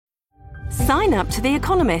Sign up to The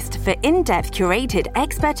Economist for in-depth curated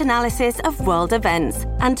expert analysis of world events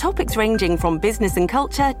and topics ranging from business and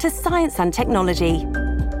culture to science and technology.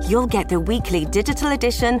 You'll get the weekly digital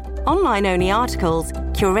edition, online-only articles,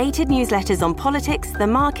 curated newsletters on politics, the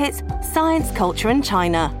markets, science, culture, and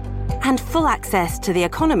China, and full access to The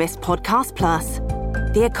Economist Podcast Plus.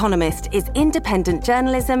 The Economist is independent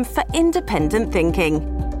journalism for independent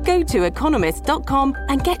thinking. Go to economist.com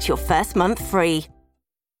and get your first month free.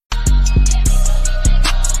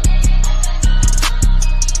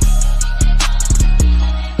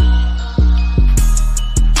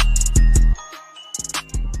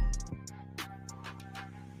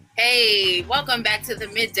 Hey, welcome back to the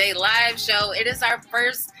Midday Live Show. It is our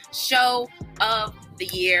first show of the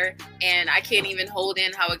year, and I can't even hold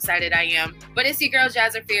in how excited I am. But it's your girl,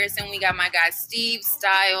 Jazzer Fierce, and we got my guy, Steve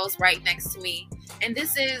Styles, right next to me. And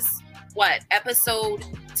this is, episode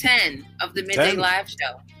 10 of the Midday Live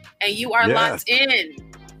Show. And you are locked in.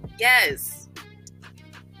 Yes.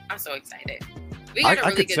 I'm so excited. We got a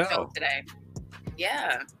really good show today.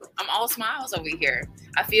 Yeah. I'm all smiles over here.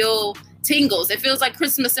 I feel tingles. It feels like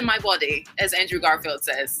Christmas in my body, as Andrew Garfield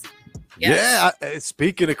says. Yes. Yeah.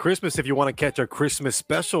 Speaking of Christmas, if you want to catch our Christmas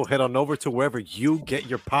special, head on over to wherever you get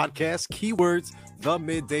your podcast. Keywords, The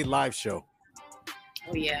Midday Live Show.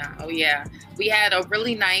 Oh, yeah. Oh, yeah. We had a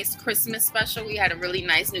really nice Christmas special. We had a really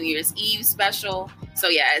nice New Year's Eve special. So,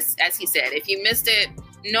 yeah, as he said, if you missed it,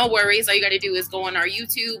 no worries. All you got to do is go on our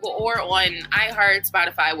YouTube or on iHeart,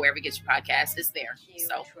 Spotify, wherever you get your podcast. It's there.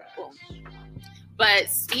 So, boom. But,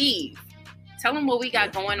 Steve, tell them what we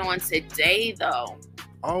got going on today, though.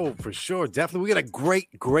 Oh, for sure. Definitely. We got a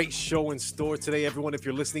great show in store today. Everyone, if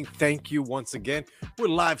you're listening, thank you once again. We're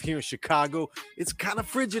live here in Chicago. It's kind of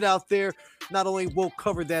frigid out there. Not only we'll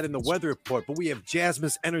cover that in the weather report, but we have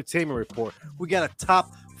Jasmine's entertainment report. We got a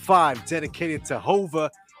top 5 dedicated to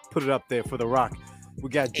Hova. Put it up there for The Rock. We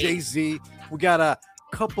got Jay-Z. We got a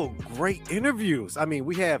couple great interviews. I mean,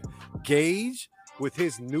 we have Gage with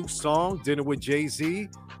his new song, Dinner with Jay-Z.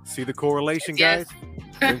 See the correlation, guys?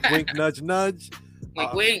 Wink, wink, nudge, nudge.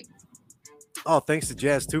 Wink, wink. Oh, thanks to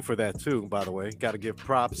Jazz, too, for that, too, by the way. Got to give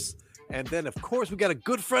props. And then, of course, we got a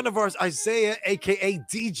good friend of ours, Isaiah, a.k.a.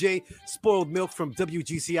 DJ Spoiled Milk from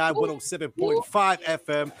WGCI 107.5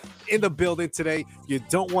 FM in the building today. You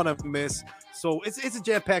don't want to miss. So it's a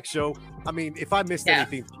jam-packed show. I mean, if I missed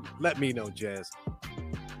anything, let me know, Jazz.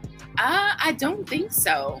 I don't think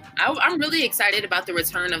so. I'm really excited about the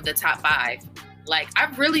return of the top 5. Like,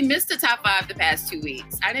 I've really missed the top 5 the past 2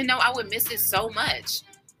 weeks. I didn't know I would miss it so much.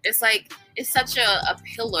 It's like, it's such a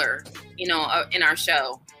pillar, in our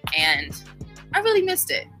show. And I really missed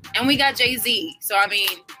it. And we got Jay-Z. So, I mean,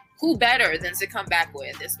 who better than to come back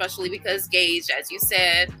with, especially because Gage, as you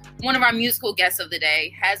said, one of our musical guests of the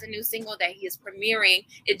day, has a new single that he is premiering.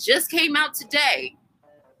 It just came out today,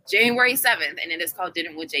 January 7th, and it is called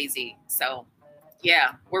Dinner with Jay-Z. So,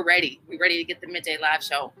 yeah, we're ready. We're ready to get the Midday Live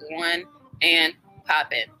Show on and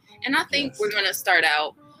popping. And I think we're going to start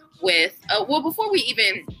out with, before we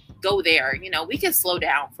even go there, we can slow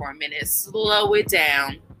down for a minute. Slow it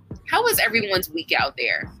down. How is everyone's week out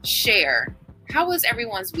there? Share. How is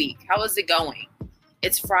everyone's week? How is it going?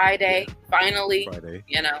 It's Friday, finally.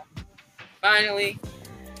 Finally.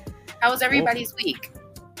 How is everybody's week?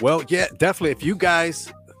 Well, yeah, definitely. If you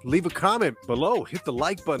guys leave a comment below, hit the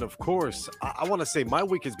like button, of course. I want to say my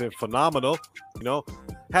week has been phenomenal.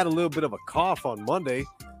 Had a little bit of a cough on Monday.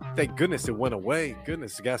 Thank goodness it went away.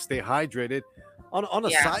 Goodness, you got to stay hydrated. On a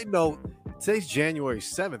side note, today's January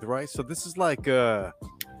 7th, right? So this is like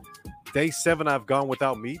day 7 I've gone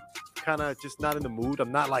without meat. Kind of just not in the mood.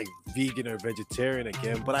 I'm not like vegan or vegetarian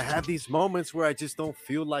again, but I have these moments where I just don't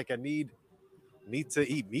feel like I need to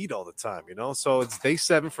eat meat all the time, So it's day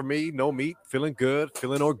 7 for me. No meat. Feeling good.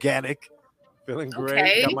 Feeling organic. Feeling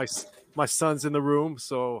great. Got my son's in the room.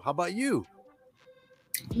 So how about you?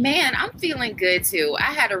 Man, I'm feeling good too.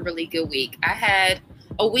 I had a really good week. I had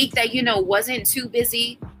a week that, wasn't too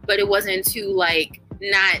busy, but it wasn't too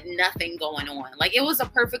nothing going on. Like, it was a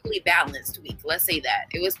perfectly balanced week. Let's say that.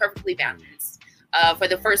 It was perfectly balanced for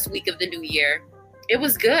the first week of the new year. It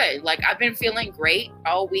was good. Like, I've been feeling great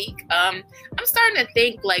all week. I'm starting to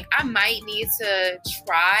think like I might need to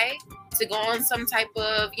try to go on some type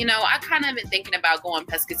of, I kind of been thinking about going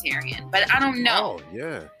pescatarian, but I don't know. Oh,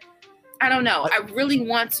 yeah. I don't know. I really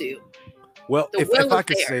want to. Well, if I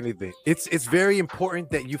could say anything, it's very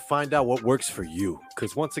important that you find out what works for you.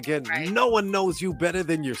 Because once again, no one knows you better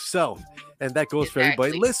than yourself. And that goes for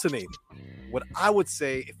everybody listening. What I would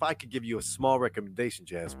say, if I could give you a small recommendation,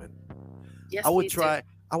 Jasmine, I would try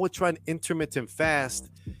an intermittent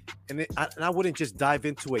fast And I wouldn't just dive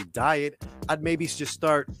into a diet. I'd maybe just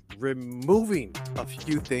start removing a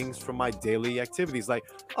few things from my daily activities. Like,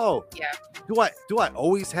 oh, Yeah. do I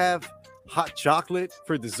always have hot chocolate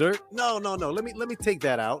for dessert? No. Let me take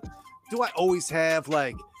that out. Do I always have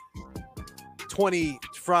like 20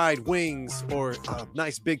 fried wings or a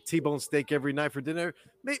nice big T-bone steak every night for dinner?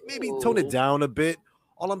 Maybe tone it down a bit.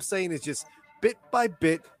 All I'm saying is just bit by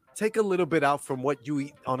bit, take a little bit out from what you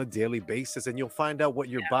eat on a daily basis, and you'll find out what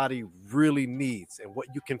your body really needs and what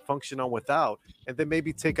you can function on without. And then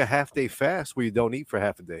maybe take a half-day fast where you don't eat for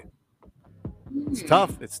half a day. It's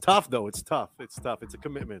tough. It's tough, though. It's tough. It's a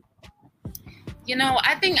commitment. You know,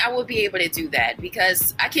 I think I would be able to do that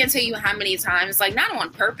because I can't tell you how many times, like not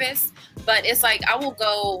on purpose, but it's like I will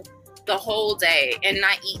go the whole day and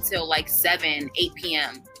not eat till like 7, 8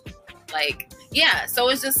 p.m. Like, yeah. So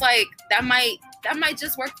it's just like that might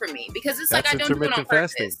just work for me because it's like I don't do it on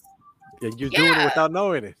purpose. Fasting. Yeah, you're doing it without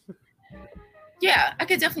knowing it. Yeah, I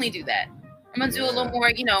could definitely do that. I'm going to do a little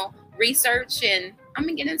more, research, and I'm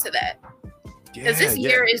going to get into that. Because this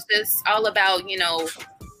year is just all about,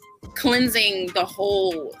 cleansing the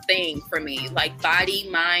whole thing for me. Like body,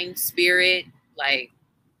 mind, spirit. Like,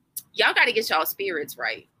 y'all got to get y'all spirits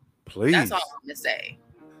right. Please. That's all I'm going to say.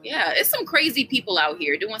 Yeah, it's some crazy people out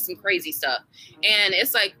here doing some crazy stuff. And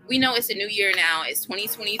it's like, we know it's a new year now. It's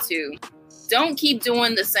 2022. Don't keep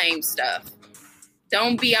doing the same stuff.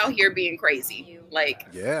 Don't be out here being crazy.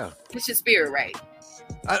 Like, get your spirit right.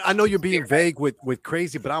 I know you're being vague with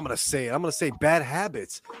crazy, but I'm going to say it. I'm going to say bad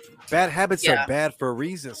habits. Bad habits are bad for a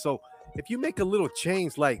reason. So if you make a little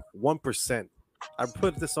change, like 1%, I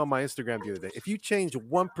put this on my Instagram the other day. If you change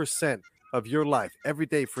 1% of your life every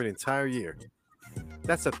day for an entire year,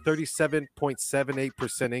 that's a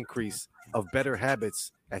 37.78% increase of better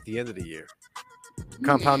habits at the end of the year.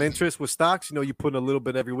 Compound interest with stocks, you put in a little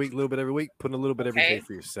bit every week, putting a little bit every day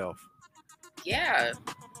for yourself. Yeah,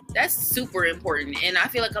 that's super important. And I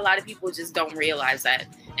feel like a lot of people just don't realize that.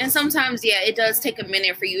 And sometimes, it does take a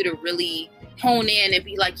minute for you to really hone in and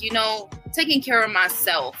be like, taking care of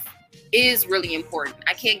myself is really important.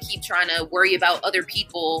 I can't keep trying to worry about other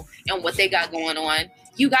people and what they got going on.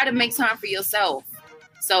 You got to make time for yourself.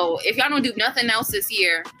 So if y'all don't do nothing else this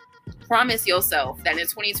year, promise yourself that in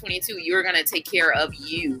 2022, you're going to take care of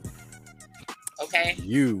you. Okay?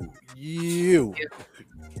 You.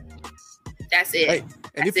 That's it. Hey,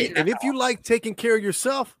 and if you like taking care of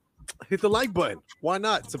yourself, hit the like button. Why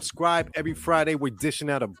not? Subscribe. Every Friday, we're dishing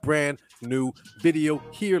out a brand new video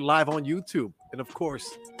here live on YouTube. And of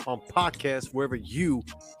course, on podcasts, wherever you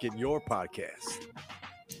get your podcast.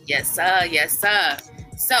 Yes, sir. Yes, sir.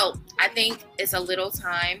 So I think it's a little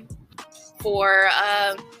time for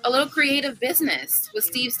a little creative business with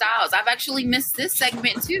Steve Styles. I've actually missed this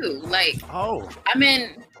segment too. Like, I've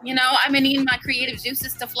been needing my creative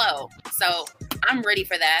juices to flow. So I'm ready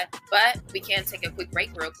for that. But we can take a quick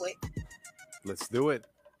break real quick. Let's do it.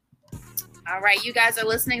 All right, you guys are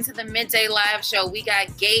listening to the Midday Live Show. We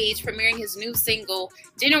got Gage premiering his new single,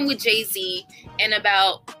 Dinner with Jay-Z, in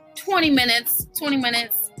about 20 minutes,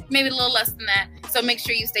 maybe a little less than that. So make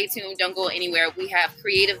sure you stay tuned. Don't go anywhere. We have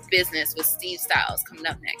Creative Business with Steve Styles coming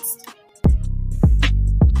up next.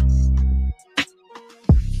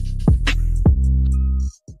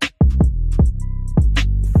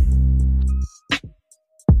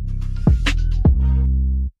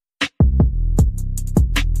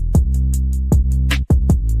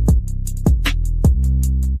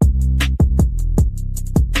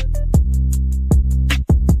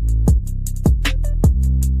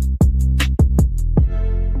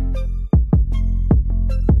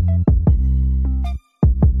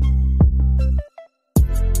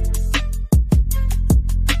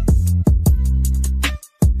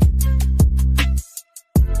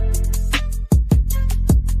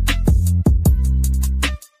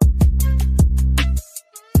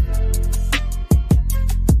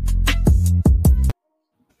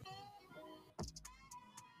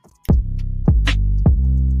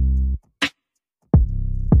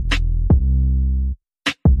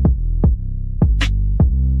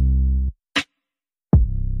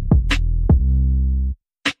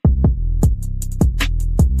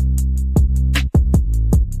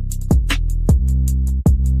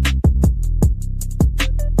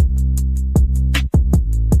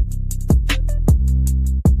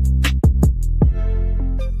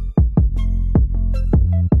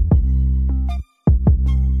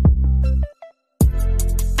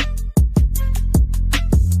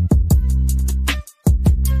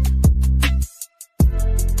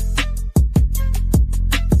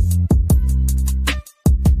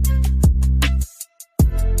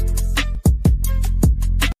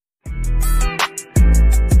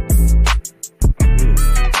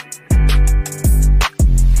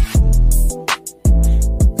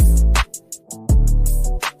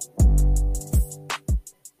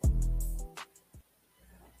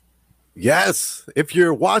 Yes. If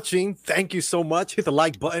you're watching, thank you so much. Hit the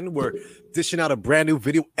like button. We're dishing out a brand new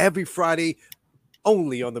video every Friday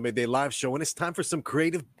only on the Midday Live Show. And it's time for some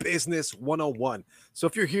creative business 101. So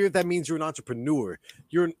if you're here, that means you're an entrepreneur,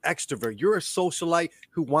 you're an extrovert, you're a socialite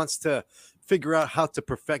who wants to figure out how to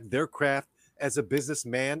perfect their craft as a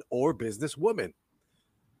businessman or businesswoman.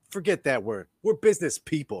 Forget that word. We're business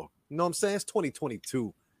people. You know what I'm saying? It's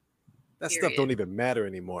 2022. That stuff don't even matter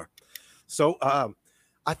anymore. So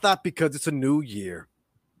I thought because it's a new year,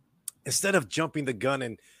 instead of jumping the gun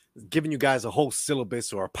and giving you guys a whole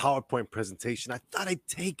syllabus or a PowerPoint presentation, I thought I'd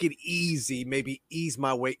take it easy, maybe ease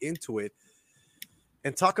my way into it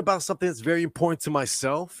and talk about something that's very important to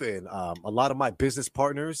myself and a lot of my business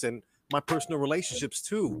partners and my personal relationships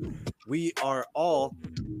too. We are all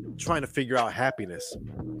trying to figure out happiness.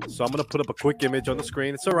 So I'm going to put up a quick image on the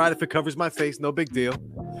screen. It's all right if it covers my face, no big deal.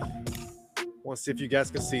 Want to see if you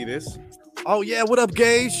guys can see this. Oh, yeah. What up,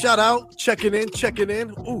 gays? Shout out. Checking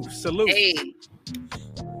in. Ooh, salute. Hey.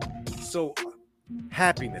 So,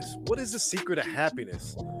 happiness. What is the secret of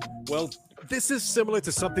happiness? Well, this is similar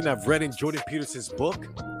to something I've read in Jordan Peterson's book,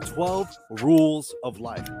 12 Rules of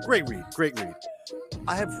Life. Great read.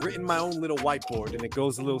 I have written my own little whiteboard, and it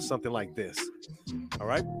goes a little something like this. All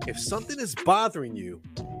right? If something is bothering you,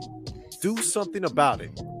 do something about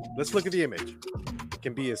it. Let's look at the image. It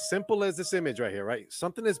can be as simple as this image right here, right?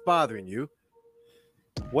 Something is bothering you.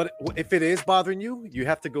 What if it is bothering you? You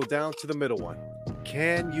have to go down to the middle one.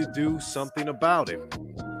 Can you do something about it?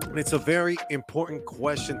 And it's a very important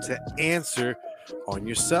question to answer on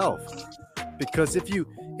yourself. Because if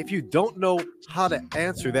you don't know how to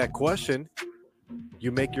answer that question,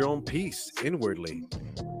 you make your own peace inwardly.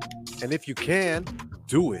 And if you can,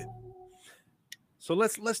 do it. So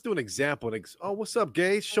let's do an example. Oh, what's up,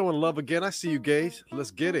 gays? Showing love again. I see you, gays.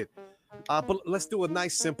 Let's get it. But let's do a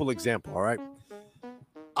nice, simple example, all right?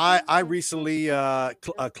 I recently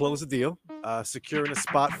closed a deal, securing a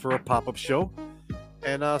spot for a pop-up show.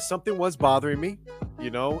 And something was bothering me,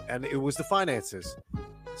 and it was the finances.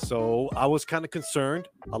 So I was kind of concerned.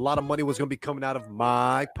 A lot of money was going to be coming out of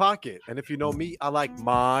my pocket. And if you know me, I like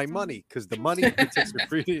my money because the money protects your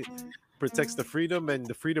freedom. Protects the freedom and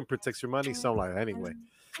the freedom protects your money. Something like that anyway.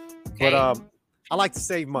 But I like to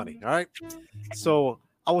save money. All right. So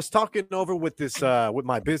I was talking over with this with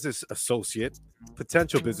my business associate,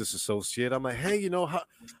 potential business associate. I'm like, hey, how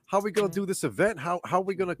are we gonna do this event? How are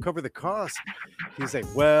we gonna cover the cost? He's like,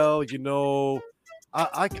 well,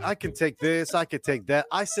 I can take this, I can take that.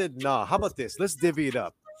 I said, nah, how about this? Let's divvy it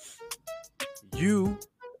up. You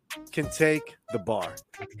can take the bar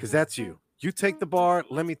because that's you. You take the bar,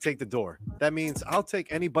 let me take the door. That means I'll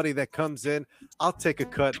take anybody that comes in. I'll take a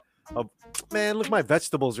cut of, man, look, my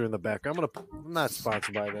vegetables are in the back. I'm not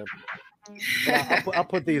sponsored by them. I'll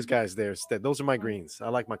put these guys there instead. Those are my greens. I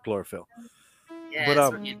like my chlorophyll. Yes,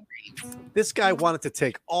 but this guy wanted to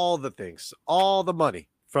take all the things, all the money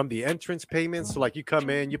from the entrance payments. So like you come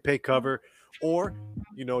in, you pay cover, or,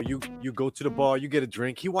 you go to the bar, you get a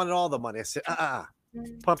drink. He wanted all the money. I said,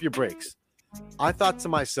 pump your brakes. I thought to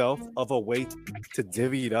myself of a way to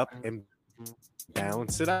divvy it up and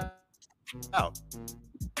balance it out.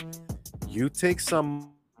 You take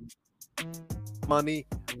some money,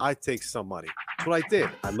 I take some money. That's what I did.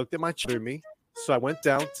 I looked at my me, so I went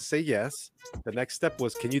down to say yes. The next step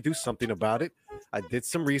was, can you do something about it? I did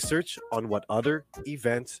some research on what other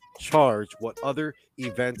events charge, what other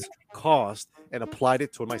events cost, and applied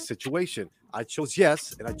it to my situation. I chose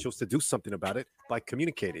yes, and I chose to do something about it by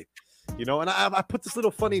communicating. And I put this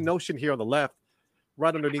little funny notion here on the left,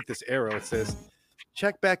 right underneath this arrow. It says,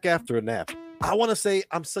 check back after a nap. I want to say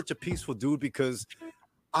I'm such a peaceful dude because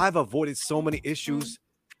I've avoided so many issues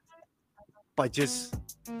by just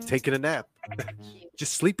taking a nap,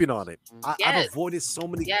 just sleeping on it. I've avoided so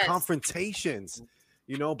many confrontations,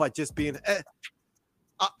 by just being,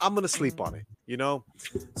 I'm going to sleep on it,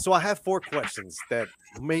 So I have 4 questions that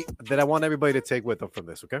I want everybody to take with them from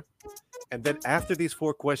this, okay? And then after these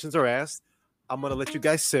 4 questions are asked, I'm going to let you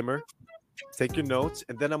guys simmer, take your notes,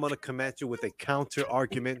 and then I'm going to come at you with a counter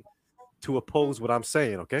argument to oppose what I'm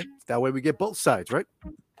saying, okay? That way we get both sides, right?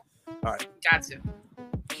 All right. Gotcha.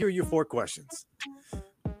 Here are your 4 questions.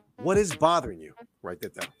 What is bothering you? Write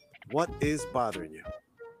that down. What is bothering you?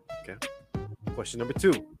 Okay. Question number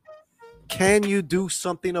 2. Can you do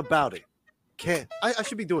something about it? I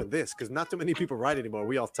should be doing this because not too many people write anymore.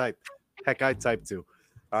 We all type. Heck, I type too.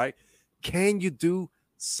 All right. Can you do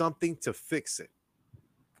something to fix it?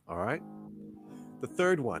 All right. The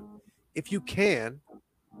third one. If you can,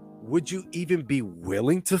 would you even be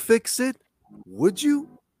willing to fix it? Would you?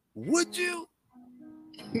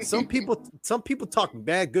 Some people talk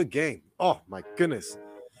mad good game. Oh my goodness.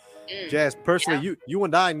 Jazz, personally, Yeah. you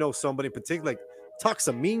and I know somebody in particular, like, talks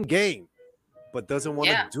a mean game, but doesn't want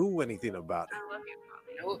to Yeah. do anything about it. I love you,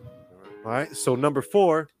 Nope. All right. So number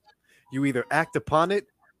 4, you either act upon it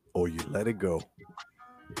or you let it go.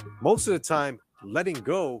 Most of the time, letting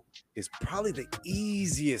go is probably the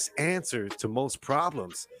easiest answer to most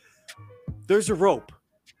problems. There's a rope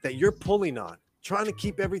that you're pulling on, trying to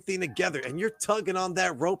keep everything together, and you're tugging on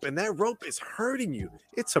that rope, and that rope is hurting you.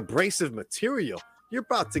 It's abrasive material. You're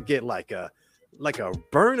about to get like a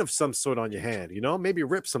burn of some sort on your hand, maybe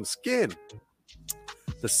rip some skin.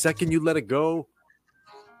 The second you let it go,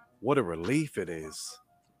 what a relief it is.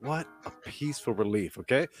 What a peaceful relief.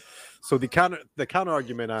 Okay. So the counter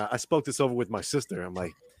argument, I spoke this over with my sister. I'm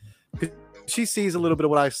like, she sees a little bit of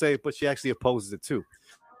what I say, but she actually opposes it too.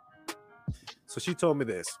 So she told me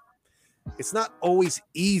this: it's not always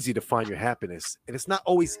easy to find your happiness, and it's not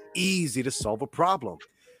always easy to solve a problem.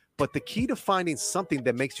 But the key to finding something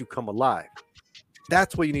that makes you come alive,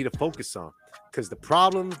 that's what you need to focus on. Because the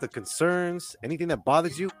problems, the concerns, anything that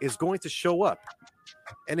bothers you is going to show up.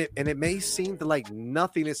 And it may seem like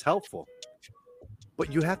nothing is helpful,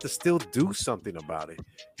 but you have to still do something about it.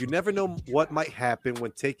 You never know what might happen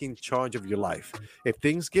when taking charge of your life. If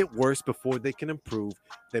things get worse before they can improve,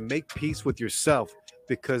 then make peace with yourself,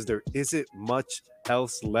 because there isn't much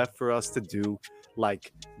else left for us to do,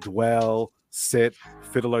 like dwell, sit,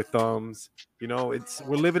 fiddle our thumbs.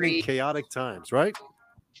 We're living in chaotic times, right?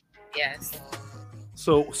 Yes.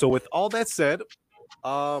 So with all that said,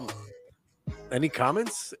 any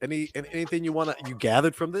comments? Anything you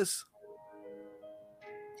gathered from this?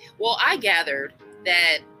 Well, I gathered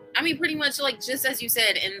that, pretty much like just as you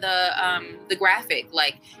said in the graphic,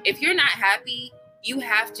 like if you're not happy, you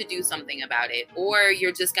have to do something about it, or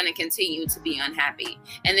you're just going to continue to be unhappy.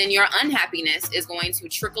 And then your unhappiness is going to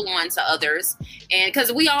trickle on to others. And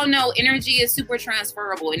because we all know energy is super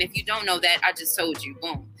transferable. And if you don't know that, I just told you,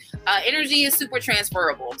 boom. Energy is super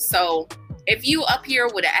transferable. So if you up here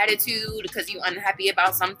with an attitude because you're unhappy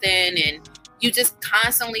about something and you just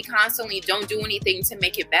constantly don't do anything to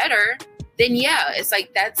make it better, then yeah, it's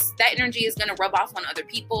like that energy is going to rub off on other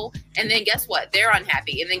people. And then guess what? They're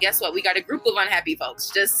unhappy. And then guess what? We got a group of unhappy folks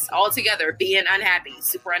just all together being unhappy,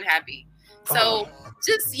 super unhappy. So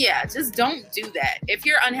just don't do that. If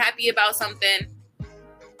you're unhappy about something,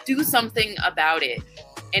 do something about it.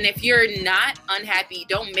 And if you're not unhappy,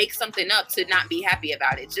 don't make something up to not be happy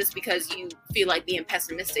about it just because you feel like being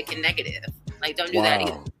pessimistic and negative. Like, don't do that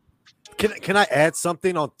either. Can I add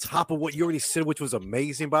something on top of what you already said, which was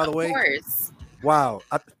amazing, by the way? Of course. Wow.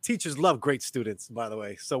 Teachers love great students, by the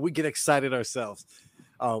way. So we get excited ourselves.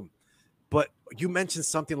 But you mentioned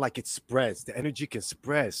something like it spreads. The energy can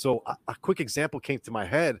spread. So a quick example came to my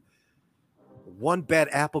head. One bad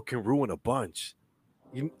apple can ruin a bunch.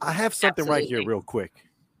 I have something right here real quick.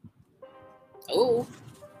 Oh,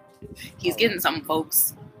 he's getting some,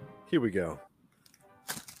 folks. Here we go.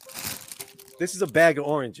 This is a bag of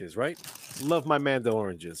oranges, right? Love my Manda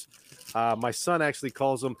oranges. My son actually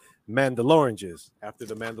calls them Mandaloranges after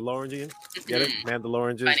the Mandalorian. Get it?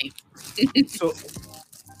 Mandaloranges. Funny.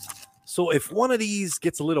 So if one of these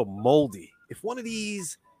gets a little moldy, if one of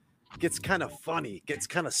these gets kind of funny, gets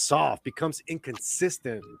kind of soft, becomes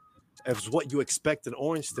inconsistent as what you expect an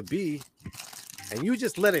orange to be, and you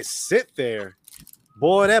just let it sit there,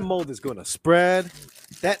 boy, that mold is going to spread.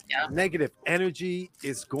 That negative energy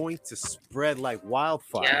is going to spread like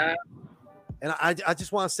wildfire. Yeah. And I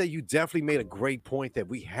just want to say you definitely made a great point that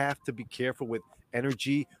we have to be careful with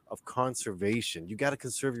energy of conservation. You got to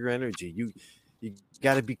conserve your energy. You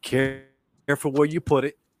got to be careful where you put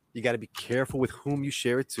it. You got to be careful with whom you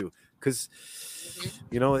share it to, because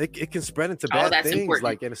it can spread into bad things. Important.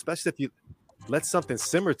 Like, and especially if you let something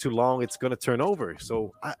simmer too long, it's going to turn over.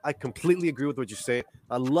 So I completely agree with what you say.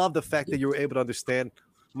 I love the fact that you were able to understand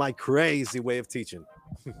my crazy way of teaching.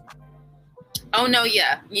 Oh no,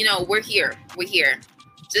 yeah. We're here.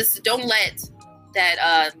 Just don't let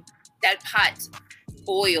that pot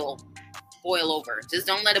boil over. Just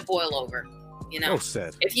don't let it boil over. Well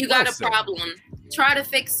said. If you got a problem, try to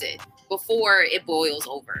fix it before it boils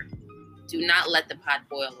over. Do not let the pot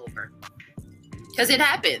boil over. Because it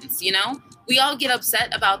happens, We all get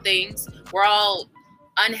upset about things. We're all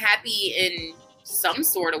unhappy in some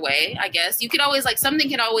sort of way, I guess. You could always, something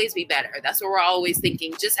can always be better. That's what we're always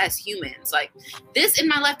thinking, just as humans. Like, this in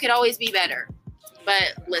my life could always be better.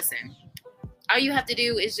 But listen, all you have to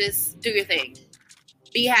do is just do your thing.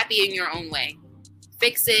 Be happy in your own way.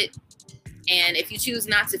 Fix it. And if you choose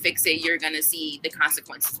not to fix it, you're going to see the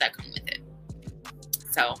consequences that come with it.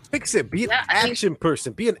 So fix it. Be an action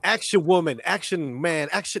person. Be an action woman, action man,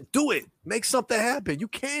 do it. Make something happen. You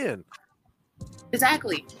can.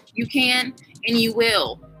 Exactly. You can and you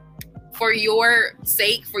will, for your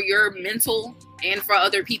sake, for your mental, and for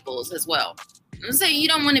other people's as well. I'm saying you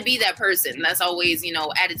don't want to be that person that's always,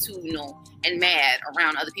 attitudinal and mad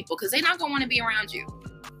around other people, because they're not going to want to be around you.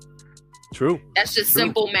 True. That's just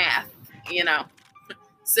simple math,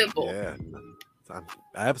 Simple. Yeah.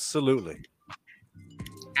 Absolutely.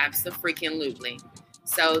 Abso-freaking-lutely.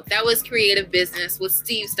 So that was Creative Business with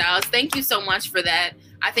Steve Styles. Thank you so much for that.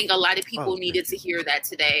 I think a lot of people needed to hear that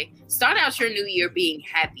today. Start out your new year being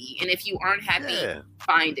happy. And if you aren't happy,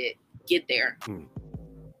 find it. Get there.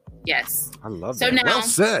 Yes. I love so that. Now, well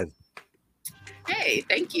said. Hey,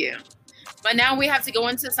 thank you. But now we have to go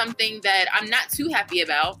into something that I'm not too happy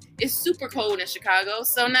about. It's super cold in Chicago.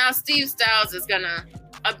 So now Steve Styles is going to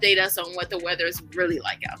update us on what the weather is really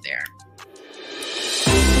like out there.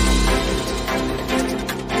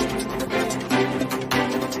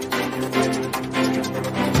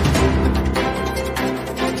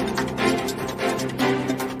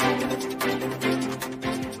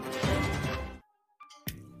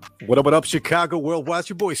 What up, Chicago Worldwide? It's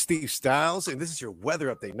your boy, Steve Styles, and this is your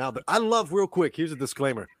weather update. Now, I love, real quick, here's a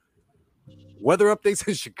disclaimer. Weather updates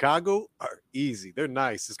in Chicago are easy. They're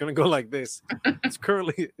nice. It's going to go like this. It's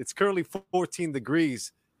currently 14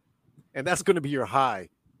 degrees, and that's going to be your high.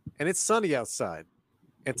 And it's sunny outside.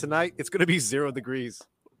 And tonight, it's going to be 0 degrees.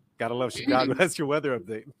 Gotta love Chicago. That's your weather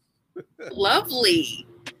update. Lovely.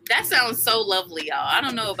 That sounds so lovely, y'all. I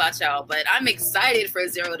don't know about y'all, but I'm excited for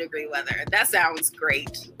 0 degree weather. That sounds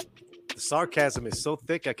great. The sarcasm is so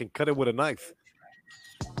thick, I can cut it with a knife.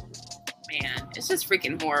 Man, it's just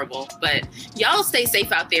freaking horrible. But y'all stay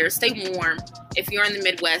safe out there. Stay warm. If you're in the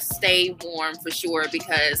Midwest, stay warm for sure,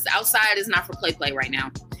 because outside is not for play right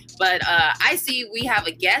now. But I see we have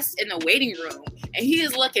a guest in the waiting room, and he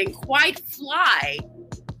is looking quite fly.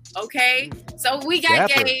 Okay? So we got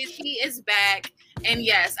Dapper. Gage. He is back. And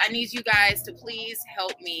yes, I need you guys to please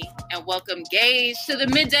help me and welcome Gage to the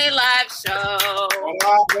Midday Live Show.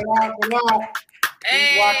 Hello.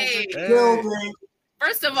 Hey.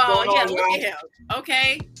 First of all, look at him.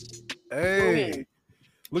 Okay. Hey.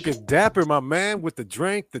 Look at Dapper, my man, with the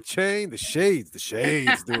drink, the chain, the shades. The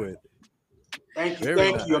shades do it. Thank you. Very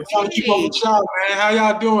Thank nice. you. I'm trying to keep up with y'all, man. How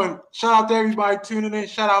y'all doing? Shout out to everybody tuning in.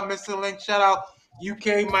 Shout out Mr. Link. Shout out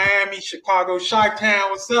UK, Miami, Chicago,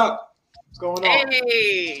 Chi-Town. What's up? What's going on?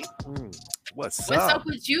 Hey. What's up? up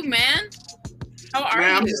With you, man? How are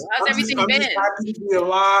you? How's everything been? I'm just happy to be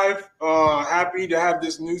alive. Happy to have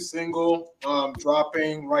this new single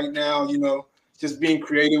dropping right now. Just being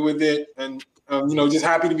creative with it, and just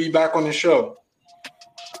happy to be back on the show.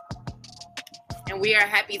 And we are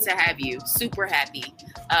happy to have you. Super happy.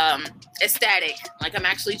 Ecstatic. Like I'm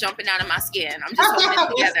actually jumping out of my skin. I'm just holding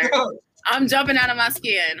it together. I'm jumping out of my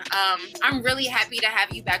skin. I'm really happy to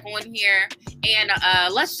have you back on here. And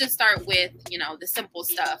let's just start with, the simple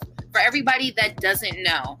stuff. For everybody that doesn't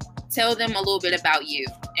know, tell them a little bit about you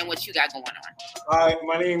and what you got going on. Hi,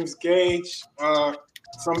 my name's Gage.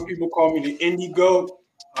 Some people call me the Indie Goat.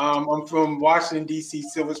 I'm from Washington, D.C.,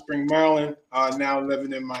 Silver Spring, Maryland, now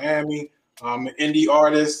living in Miami. I'm an indie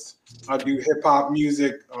artist. I do hip-hop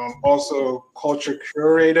music, also culture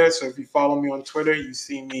curator. So if you follow me on Twitter, you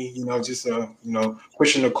see me, just,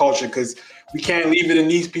 pushing the culture, because we can't leave it in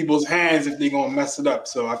these people's hands if they're going to mess it up.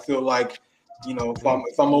 So I feel like,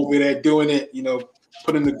 if I'm over there doing it,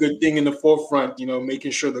 putting the good thing in the forefront,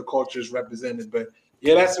 making sure the culture is represented. But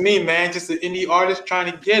yeah, that's me, man. Just an indie artist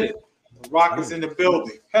trying to get it. The rock is in the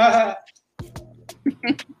building.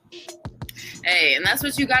 Hey, and that's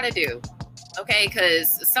what you got to do. Okay,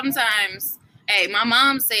 because sometimes, my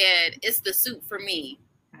mom said it's the suit for me.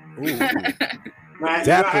 Man, I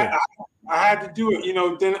had to do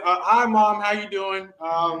it. Then, hi, Mom, how you doing?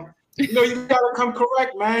 You gotta come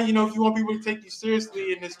correct, man. If you want people to take you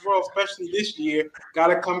seriously in this world, especially this year,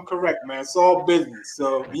 gotta come correct, man. It's all business.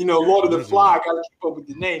 So, Lord of the Fly, gotta keep up with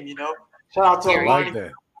the name. Shout out to like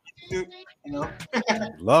that.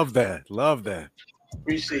 Love that.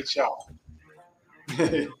 Appreciate y'all.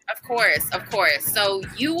 Of course. So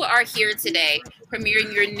you are here today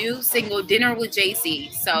premiering your new single, Dinner with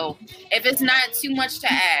JC. So if it's not too much to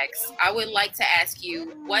ask, I would like to ask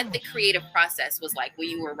you what the creative process was like when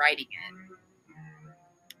you were writing it.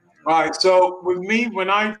 All right. So with me, when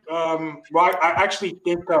I write, I actually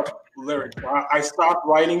think of lyrics. I stopped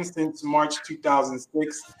writing since March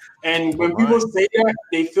 2006. And when people say that,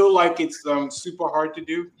 they feel like it's super hard to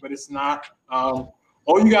do, but it's not.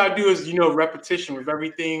 All you gotta do is, repetition with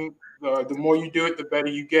everything. The more you do it, the better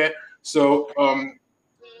you get. So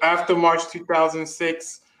after March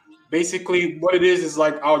 2006, basically what it is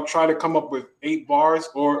like I'll try to come up with 8 bars,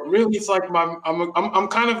 or really it's like I'm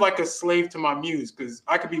kind of like a slave to my muse, because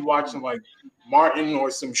I could be watching like Martin or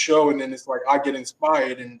some show, and then it's like I get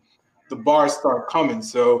inspired and the bars start coming.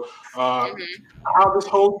 So how this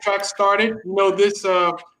whole track started,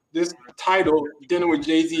 this title, Dinner with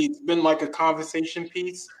Jay-Z, it's been like a conversation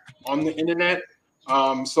piece on the internet.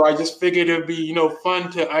 So I just figured it'd be,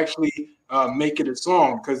 fun to actually make it a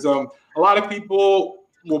song, because a lot of people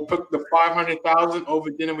will put the 500,000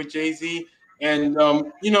 over Dinner with Jay-Z, and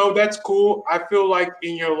that's cool. I feel like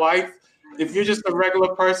in your life, if you're just a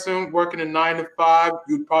regular person working a 9 to 5,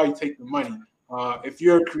 you'd probably take the money. If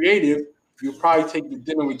you're creative, you'll probably take the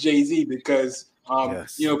Dinner with Jay-Z, because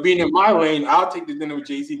being in my lane, I'll take the Dinner with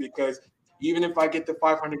Jay-Z, because even if I get the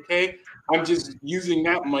 500K, I'm just using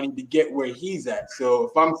that money to get where he's at. So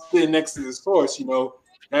if I'm sitting next to the source,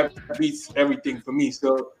 that beats everything for me.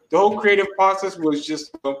 So the whole creative process was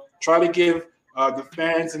just try to give the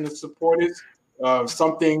fans and the supporters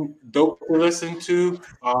something dope to listen to.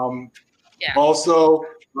 Also,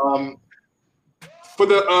 for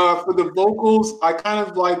the vocals, I kind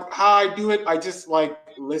of like how I do it. I just like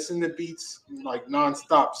listen to beats like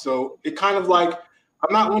nonstop. So it kind of like,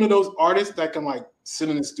 I'm not one of those artists that can like sit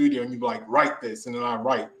in the studio and you like write this and then I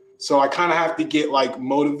write. So I kind of have to get like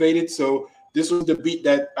motivated. So this was the beat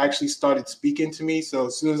that actually started speaking to me. So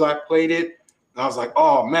as soon as I played it, I was like,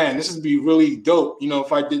 oh man, this would be really dope.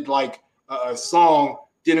 If I did like a song,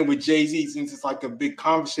 Dinner with Jay-Z, since it's like a big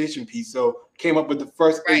conversation piece. So came up with the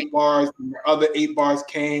first 8 bars, and the other 8 bars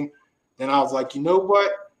came. Then I was like, you know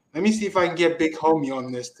what? Let me see if I can get Big Homie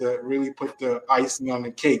on this to really put the icing on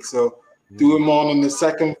the cake. So threw him on the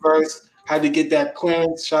second verse. Had to get that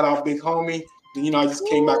clearance. Shout out Big Homie. Then I just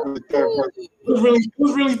came back with the third verse. It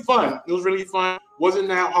was really fun. It was really fun. Wasn't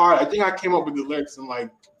that hard. I think I came up with the lyrics in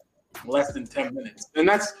like less than 10 minutes. And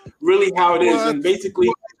that's really how it is. And basically,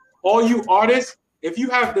 all you artists,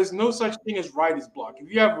 there's no such thing as writer's block.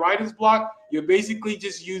 If you have writer's block, you're basically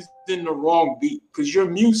just using the wrong beat, because your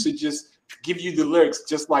muse should just give you the lyrics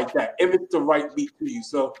just like that, if it's the right beat for you.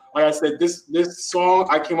 So like I said, this song,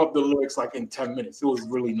 I came up with the lyrics like in 10 minutes. It was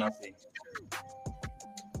really nothing.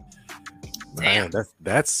 Man,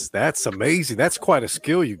 that's amazing. That's quite a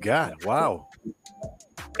skill you got. Wow.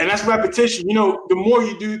 And that's repetition. The more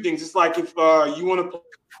you do things, it's like if you want to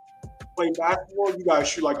play basketball, you gotta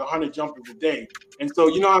shoot like 100 jumpers a day. And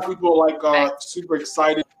so how people are like super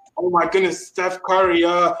excited. Oh my goodness, Steph Curry,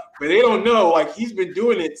 but they don't know, like he's been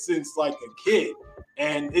doing it since like a kid,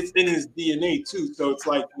 and it's in his DNA too. So it's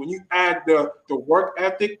like when you add the work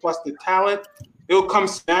ethic plus the talent, it'll come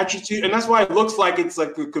naturally to you. And that's why it looks like it's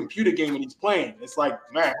like a computer game when he's playing. It's like,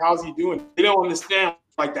 man, how's he doing? They don't understand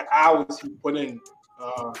like the hours he put in.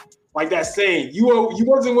 Like that saying, you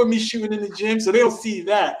wasn't with me shooting in the gym, so they don't see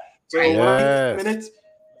that. So minutes,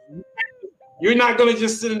 you're not gonna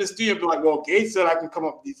just sit in the studio and be like, well, Gates said I can come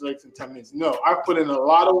up with these lyrics in 10 minutes. No, I put in a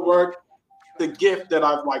lot of work, the gift that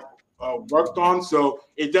I've like worked on, so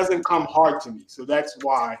it doesn't come hard to me. So that's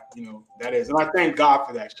why that is, and I thank God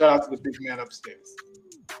for that. Shout out to the big man upstairs.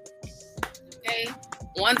 Okay,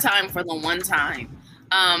 one time for the one time.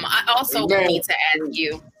 I also need to ask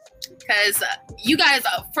you, because you guys,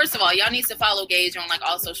 first of all, y'all need to follow Gage on like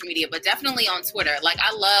all social media, but definitely on Twitter. Like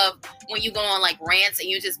I love when you go on like rants and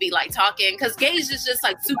you just be like talking, because Gage is just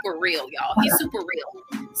like super real, y'all. He's super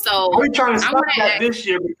real. So I'm trying to stop that this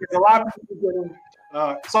year, because a lot of people getting.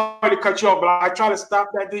 Sorry to cut you off, but I try to stop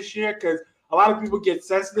that this year, because a lot of people get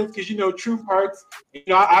sensitive, because truth hurts.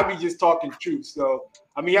 I be just talking truth. So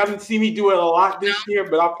you haven't seen me do it a lot this year,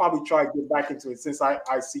 but I'll probably try to get back into it since I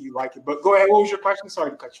see you like it. But go ahead. What was your question?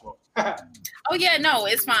 Sorry to cut you off. Oh yeah, no,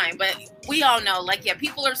 it's fine. But we all know, like,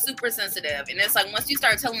 people are super sensitive, and it's like once you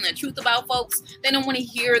start telling the truth about folks, they don't want to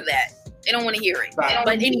hear that. They don't want to hear it.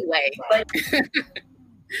 But anyway.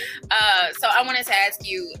 So I wanted to ask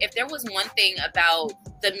you, if there was one thing about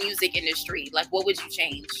the music industry, like what would you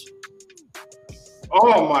change?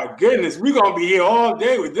 Oh my goodness, we're gonna be here all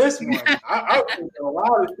day with this one. I'll change a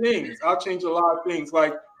lot of things.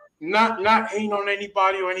 Like not hating on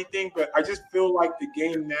anybody or anything, but I just feel like the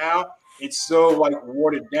game now, it's so like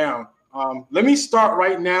watered down. Let me start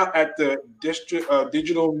right now at the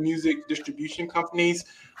digital music distribution companies.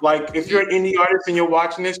 Like if you're an indie artist and you're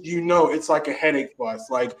watching this, it's like a headache for us.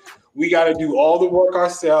 Like we got to do all the work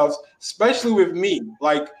ourselves, especially with me.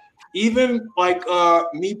 Like even like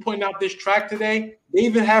me putting out this track today, they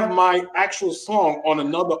even have my actual song on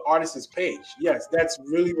another artist's page. Yes, that's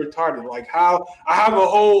really retarded. Like how I have a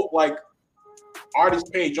whole like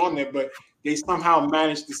artist page on there, but they somehow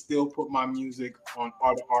managed to still put my music on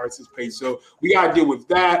other artists' page. So we got to deal with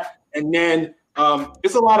that. And then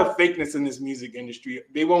It's a lot of fakeness in this music industry.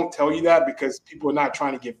 They won't tell you that because people are not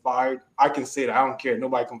trying to get fired. I can say that. I don't care.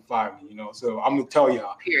 Nobody can fire me, So I'm going to tell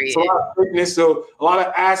y'all. Period. It's a lot of fakeness. So a lot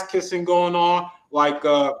of ass kissing going on. Like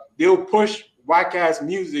they'll push whack ass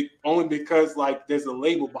music only because like there's a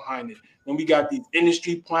label behind it. And we got these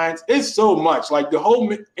industry plans. It's so much. Like the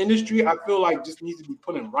whole industry, I feel like just needs to be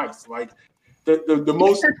put in rice. Like the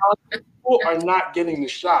most talented people are not getting the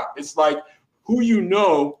shot. It's like who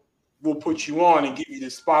will put you on and give you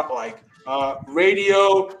the spotlight.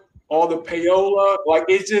 Radio, all the payola, like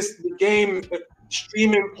it's just the game.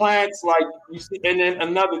 Streaming plans, like you see, and then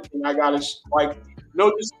another thing I gotta like. No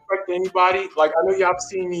disrespect to anybody. Like I know y'all have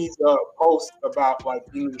seen these posts about like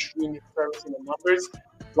the streaming service and the numbers.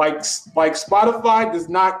 Like Spotify does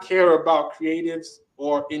not care about creatives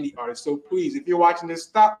or indie artists. So please, if you're watching this,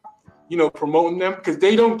 stop, promoting them because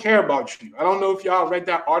they don't care about you. I don't know if y'all read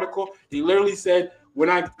that article. They literally said we're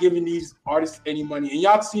not giving these artists any money, and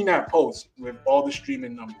y'all have seen that post with all the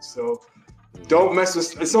streaming numbers. So don't mess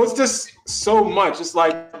with. So it's just so much. It's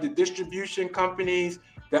like the distribution companies,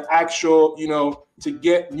 the actual, to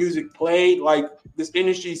get music played. Like this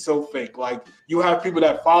industry is so fake. Like you have people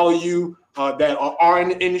that follow you that are in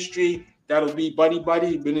the industry that'll be buddy, but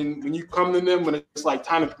then when you come to them when it's like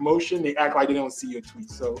time of promotion, they act like they don't see your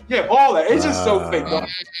tweets. So yeah, all that it's just so fake. The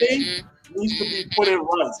thing needs to be put in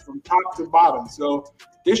rights from top to bottom. So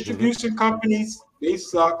distribution companies, they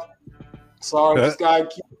suck. Sorry, this guy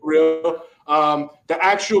keep it real. The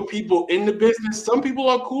actual people in the business, some people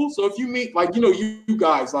are cool. So if you meet, like, you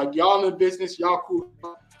guys, like y'all in the business, y'all cool.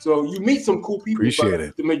 So you meet some cool people. Appreciate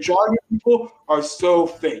it. The majority of people are so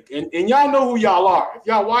fake. And y'all know who y'all are. If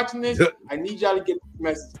y'all watching this, I need y'all to get the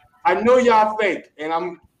message. I know y'all fake. And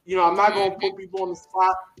I'm not going to put people on the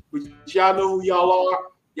spot, but y'all know who y'all are.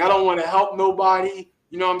 Y'all don't want to help nobody.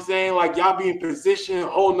 You know what I'm saying? Like y'all be in position,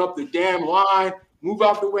 holding up the damn line. Move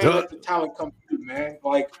out the way and let the talent come through, man.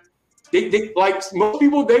 Like, They like most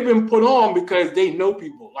people, they've been put on because they know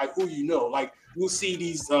people, like who Like you'll see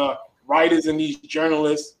these writers and these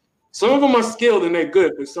journalists. Some of them are skilled and they're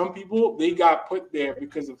good, but some people they got put there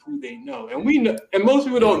because of who they know. And we know, and most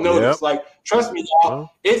people don't know this. Like, trust me, y'all,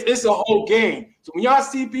 it's a whole game. So when y'all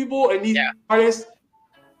see people and these artists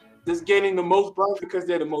that's getting the most buzz because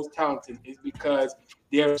they're the most talented, is because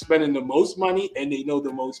they're spending the most money and they know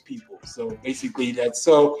the most people. So basically that's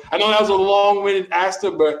so. I know that was a long-winded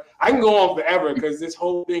answer, but I can go on forever because this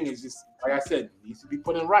whole thing is just, like I said, needs to be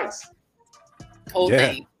put in rice. Whole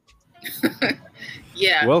thing.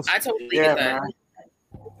 Well, I totally get that. Man.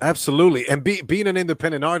 Absolutely. And being an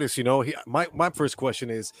independent artist, my first question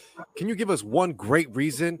is, can you give us one great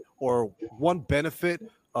reason or one benefit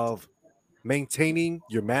of maintaining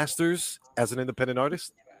your masters as an independent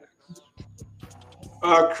artist?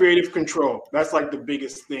 Creative control. That's like the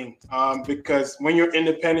biggest thing. Because when you're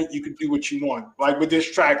independent, you can do what you want. Like with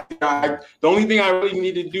this track, the only thing I really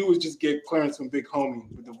need to do is just get clearance from Big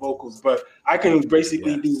Homie with the vocals. But I can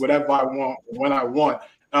basically do whatever I want when I want.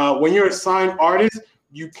 When you're a signed artist,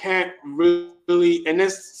 you can't really, and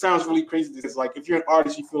this sounds really crazy. It's like if you're an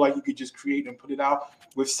artist, you feel like you could just create and put it out.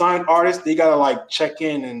 With signed artists, they gotta like check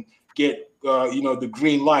in and get the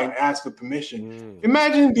green light and ask for permission.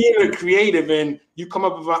 Imagine being a creative and you come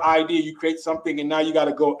up with an idea, you create something, and now you got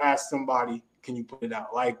to go ask somebody, can you put it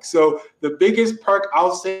out? Like, so the biggest perk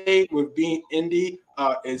I'll say with being indie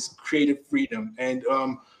is creative freedom. And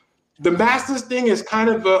the masters thing is kind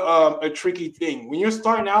of a tricky thing. When you're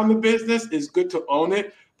starting out in the business, it's good to own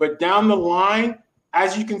it, but down the line,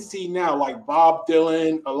 as you can see now, like Bob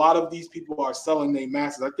Dylan, a lot of these people are selling their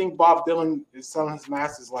masters. I think Bob Dylan is selling his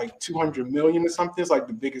masters like 200 million or something. It's like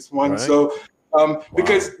the biggest one. Right. So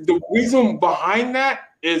because the reason behind that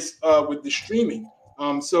is with the streaming.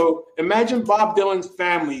 So imagine Bob Dylan's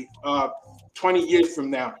family 20 years from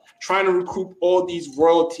now trying to recoup all these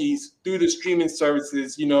royalties through the streaming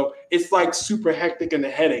services. It's like super hectic and a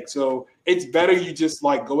headache. So it's better you just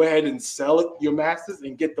like go ahead and sell it, your masters,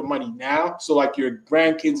 and get the money now. So like your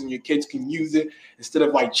grandkids and your kids can use it instead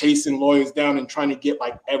of like chasing lawyers down and trying to get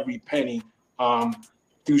like every penny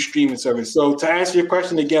through streaming service. So to answer your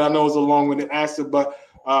question again, I know it's a long-winded answer, but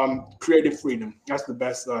creative freedom. That's the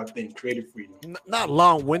best thing, creative freedom. Not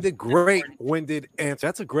long-winded, great-winded answer.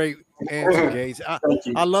 That's a great answer, Gage.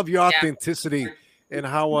 I love your authenticity and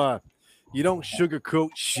how you don't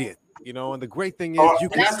sugarcoat shit. And the great thing is you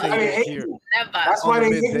can say it here. That's why they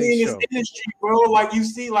hate me in this industry, bro. Like you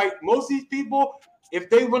see, like most of these people, if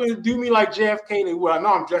they want to do me like JFK, they would. I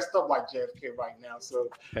know I'm dressed up like JFK right now, so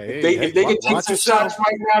if they can take some shots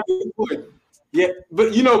right now, they would. Yeah,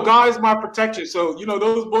 but God is my protection. So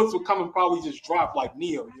those bullets will come and probably just drop like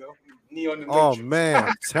Neo. Neo in the Oh Matrix. man,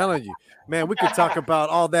 I'm telling you, man, we could talk about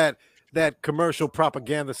all that commercial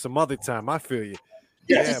propaganda some other time. I feel you.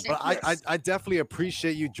 Yes, Yeah, but yes. I definitely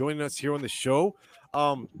appreciate you joining us here on the show.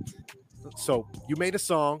 Um, so you made a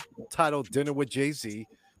song titled "Dinner with Jay-Z,"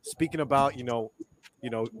 speaking about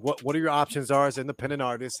what are your options are as independent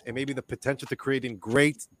artists, and maybe the potential to creating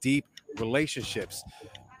great deep relationships.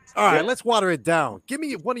 All right, Yep. let's water it down. Give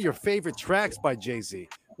me one of your favorite tracks by Jay-Z.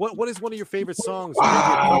 What is one of your favorite songs, or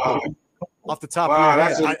maybe a Wow. couple off the top of your Wow,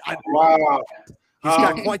 head? that's a wow. He's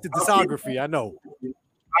got quite the Okay. discography. I know.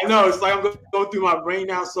 I know it's like I'm going through my brain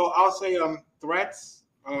now. So I'll say Threats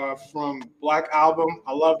from Black Album.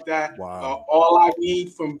 I love that. Wow. All I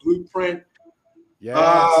Need from Blueprint.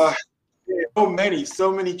 Yes. Yeah,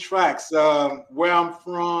 so many tracks. Where I'm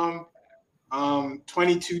From,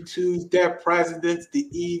 22 Twos, Dead Presidents, The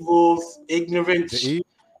Evils, Ignorance.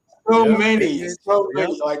 So Yep. many, so Yep.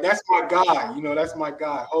 many. Like that's my guy. That's my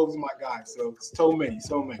guy. Hope's my guy. So so many.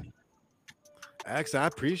 Excellent. I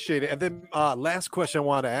appreciate it. And then last question I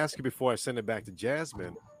wanted to ask you before I send it back to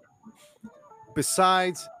Jasmine.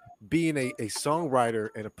 Besides being a songwriter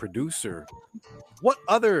and a producer, what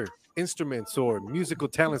other instruments or musical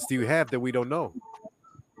talents do you have that we don't know?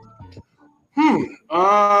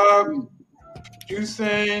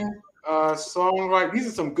 Producing, songwriting. These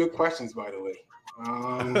are some good questions, by the way.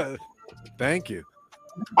 Thank you.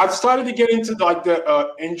 I've started to get into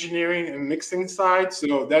the engineering and mixing side,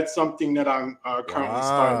 so that's something that I'm currently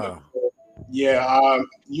starting to. Yeah,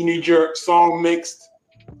 you need your song mixed.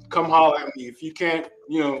 Come holler at me. If you can't, if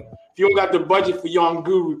you don't got the budget for Young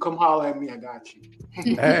Guru, come holler at me. I got you.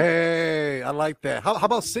 Hey, I like that. How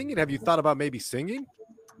about singing? Have you thought about maybe singing?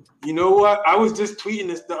 You know what? I was just tweeting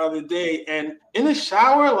this the other day, and in the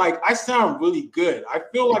shower, like I sound really good. I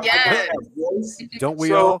feel like I got that voice. Don't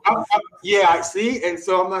we all? Yeah, I see. And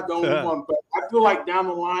so I'm not the only one, but I feel like down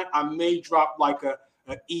the line, I may drop like an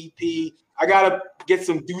EP. I gotta get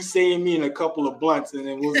some Douce in me and a couple of blunts, and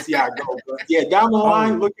then we'll see how it goes. But yeah, down the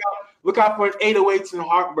line, look out for an 808s and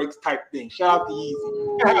heartbreaks type thing. Shout out to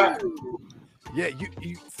Yeezy. Yeah,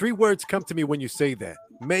 you 3 words come to me when you say that.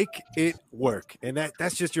 Make it work. And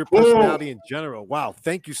that's just your personality in general. Wow.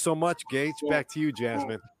 Thank you so much, Gage. Back to you,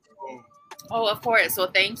 Jasmine. Oh, of course.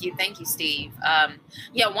 Well, thank you. Thank you, Steve.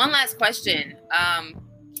 One last question.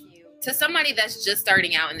 To somebody that's just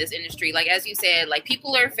starting out in this industry, like as you said, like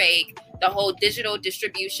people are fake. The whole digital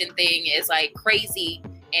distribution thing is like crazy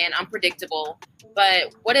and unpredictable.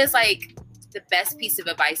 But what is like the best piece of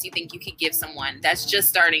advice you think you could give someone that's just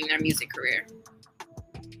starting their music career?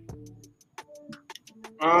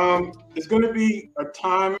 There's going to be a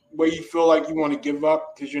time where you feel like you want to give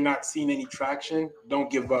up because you're not seeing any traction.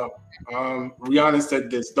 Don't give up. Rihanna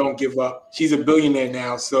said this, don't give up. She's a billionaire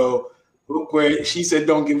now. So look where she said,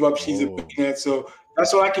 don't give up. She's a billionaire. So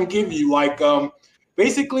that's what I can give you. Like,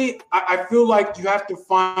 basically, I feel like you have to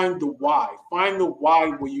find the why. Find the why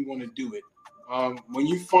where you want to do it. When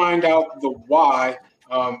you find out the why,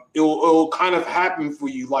 it'll kind of happen for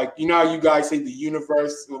you. Like, how you guys say the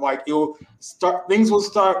universe, like things will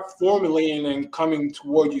start formulating and coming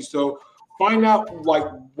toward you. So find out like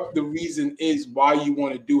what the reason is why you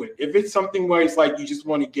want to do it. If it's something where it's like you just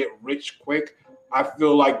want to get rich quick, I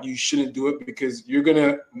feel like you shouldn't do it because you're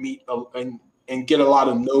gonna meet and get a lot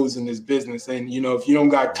of no's in this business. And if you don't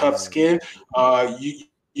got tough skin,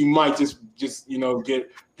 you might just get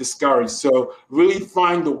discouraged. So really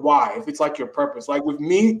find the why. If it's like your purpose, like with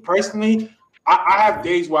me personally, I have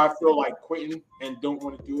days where I feel like quitting and don't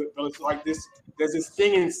want to do it, but it's like there's this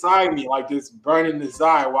thing inside me, like this burning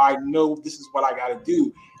desire where I know this is what I got to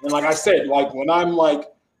do. And like I said, like when I'm like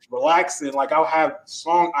relaxing, like I'll have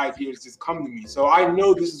song ideas just come to me. So I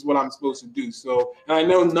know this is what I'm supposed to do. So, and I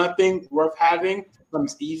know nothing worth having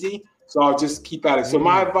comes easy. So I'll just keep at it. So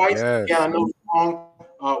my advice, I know song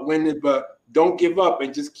winning, but don't give up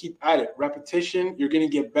and just keep at it. Repetition, you're going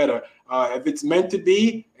to get better. If it's meant to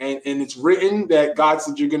be and it's written that God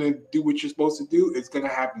said you're going to do what you're supposed to do, it's going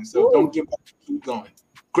to happen. So don't give up. Keep going.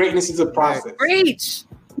 Greatness is a process. Preach.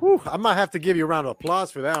 I might have to give you a round of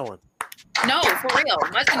applause for that one. No, for real.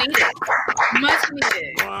 Much needed. Much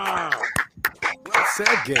needed. Wow. Well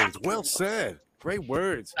said, Gage. Well said. Great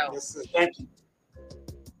words. So, Yes, sir. Thank you.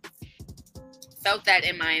 Felt that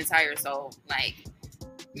in my entire soul. Like,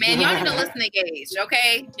 man, y'all need to listen to Gage,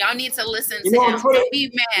 okay? Y'all need to listen to him. Don't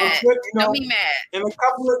be mad. Don't be mad. In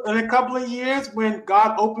a couple of years, when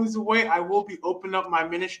God opens the way, I will be opening up my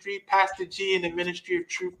ministry, Pastor G, and the Ministry of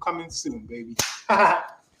Truth coming soon, baby.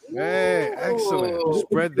 Hey, excellent.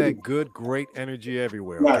 Spread that good, great energy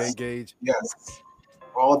everywhere. Yes. Okay, Gage. Yes.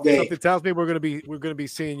 All day. Something tells me we're gonna be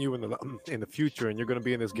seeing you in the future, and you're gonna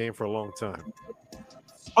be in this game for a long time.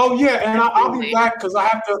 Oh yeah, and I'll be back because I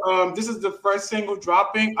have to. This is the first single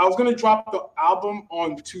dropping. I was gonna drop the album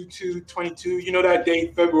on 2/2/22. You know that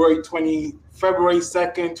date, February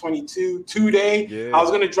 2nd, 22, 2-day. Yeah. I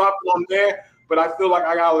was gonna drop it on there, but I feel like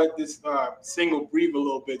I gotta let this single breathe a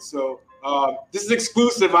little bit. So this is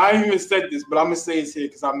exclusive. I ain't even said this, but I'm gonna say it's here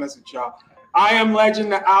because I mess with y'all. I Am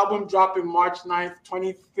Legend, the album dropping March 9th,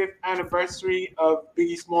 25th anniversary of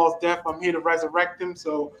Biggie Small's death. I'm here to resurrect him.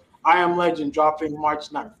 So I Am Legend dropping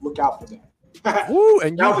March 9th. Look out for that. Woo,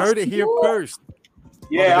 and you heard it here first.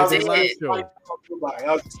 Yeah, that was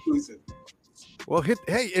exclusive. Well,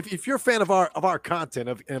 if you're a fan of our content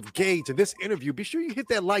of Gage and this interview, be sure you hit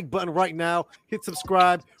that like button right now. Hit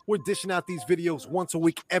subscribe. We're dishing out these videos once a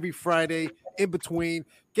week, every Friday in between.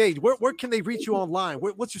 Gage, where can they reach you online?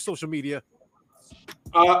 What's your social media?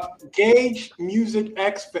 Gage Music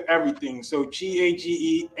X for everything. So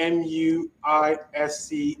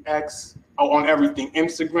GAGEMUISCX on everything.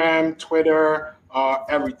 Instagram, Twitter,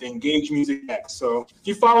 everything. Gage Music X. So if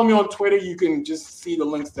you follow me on Twitter, you can just see the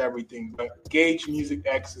links to everything. But Gage Music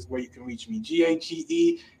X is where you can reach me.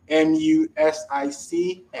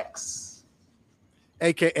 GAGEMUSICX.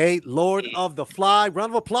 AKA Lord of the Fly.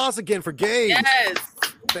 Round of applause again for Gage. Yes.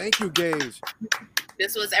 Thank you, Gage.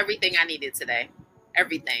 This was everything I needed today.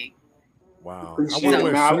 Everything. Wow.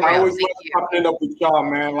 I always love popping it up with y'all,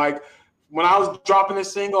 man. Like when I was dropping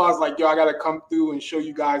this single, I was like, yo, I gotta come through and show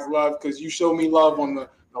you guys love because you showed me love on the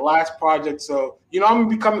last project. So, I'm gonna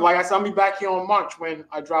be coming, like I said, I'll be back here on March when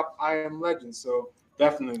I drop I Am Legend. So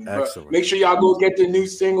definitely. Excellent. But make sure y'all go get the new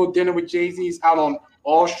single, Dinner with Jay-Z. It's out on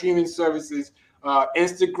all streaming services,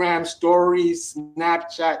 Instagram, Stories,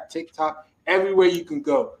 Snapchat, TikTok, everywhere you can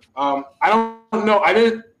go. I don't know.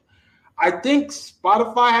 I think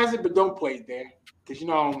Spotify has it, but don't play it there because I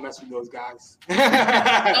don't mess with those guys.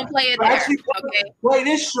 Don't play it there. Actually, okay. Play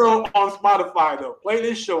this show on Spotify, though. Play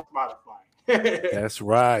this show on Spotify. That's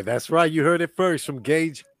right. That's right. You heard it first from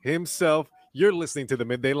Gage himself. You're listening to the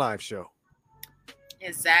Midday Live Show.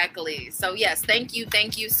 Exactly. So, yes, thank you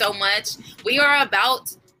so much. We are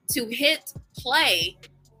about to hit play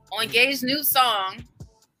on Gage's new song,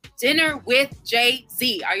 Dinner with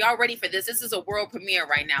Jay-Z. Are y'all ready for this? This is a world premiere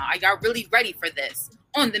right now. Are y'all really ready for this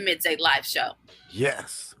on the Midday Live Show?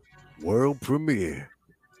 Yes. World premiere.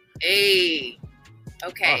 Hey.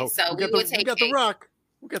 Okay, so we will take We got The Rock.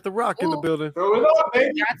 We got The Rock in the building. Throw it up,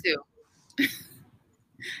 baby. Got to.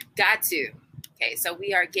 Got to. Okay, so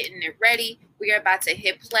we are getting it ready. We are about to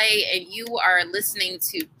hit play, and you are listening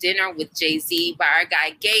to Dinner with Jay-Z by our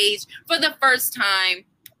guy Gage for the first time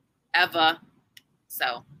ever.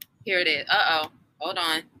 So here it is. Hold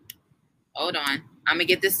on. I'm going to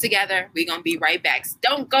get this together. We're going to be right back.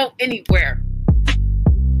 Don't go anywhere.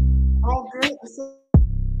 All good.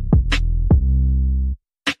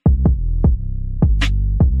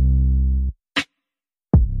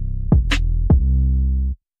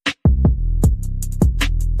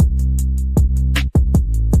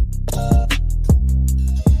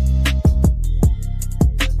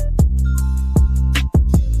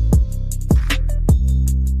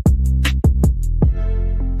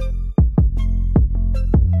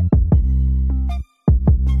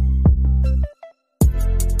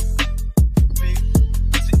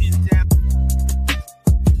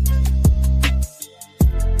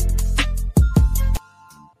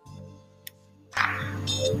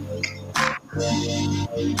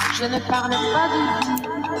 Je ne parle pas de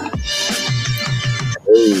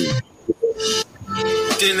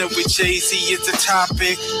Dinner with Jay-Z is the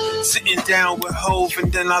topic. Sitting down with Hov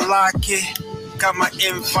and then I lock it. Got my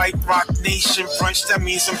invite, Rock Nation brunch. That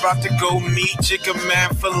means I'm about to go meet Jigga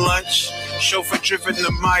Man for lunch. Chauffeur driven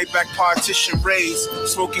to my back, partition raised.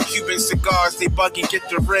 Smoking Cuban cigars, they bugging, get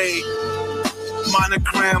the raid.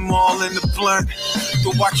 Monogram all in the blunt.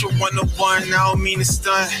 The watch a 101, I don't mean to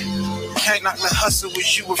stunt. Can't knock the hustle,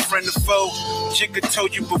 was you a friend or foe? Jigga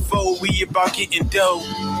told you before, we about getting dough.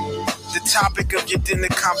 The topic of your dinner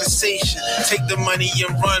conversation. Take the money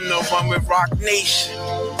and run with Rock Nation.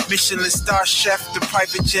 Michelin star chef, the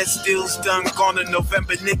private jet deal's done. Gone in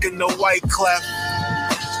November, nigga, no white clef.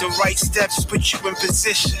 The right steps put you in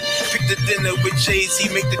position. Pick the dinner with Jay-Z,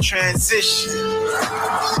 make the transition.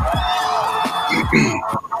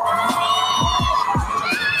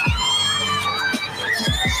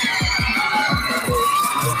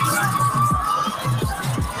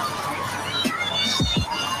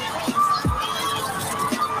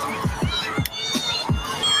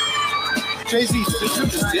 Jay-Z, the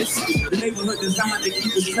truth is this. The neighborhood designed to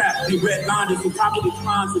keep us trapped. They redlined us, so probably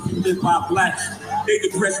crimes if you live by blacks. They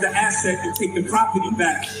address the asset and take the property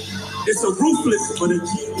back. It's a ruthless but a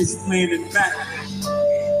genius plan in fact.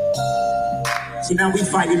 So now we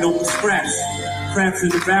fighting over scraps. Crabs in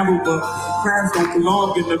the barrel, but crabs don't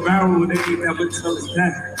belong in the barrel. They ain't never tell us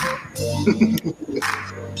that.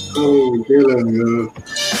 Oh, good.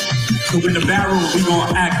 So in the barrel, we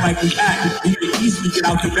gon' act like we act. In the east, we get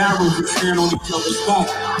out the barrels and stand on each other's back.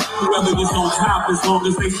 Whoever gets on top, as long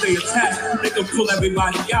as they stay attached, they can pull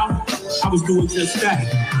everybody out. I was doing just that.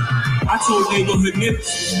 I told neighborhood niggas,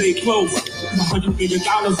 stay close. $100 million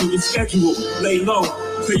on the schedule, lay low.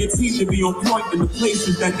 For your team to be on point in the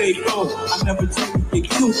places that they go. I never dreamed to get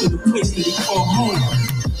killed in the place that we call home.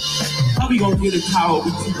 How we gon' get the power?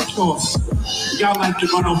 We keep the course. Y'all like to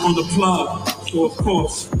run up on the plug, so of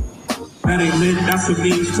course. That ain't lit, that's a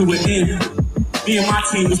means to an end. Me and my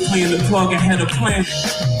team was playing the plug and had a plan.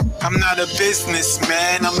 I'm not a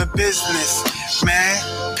businessman, I'm a businessman.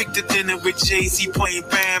 Picked a dinner with Jay-Z playing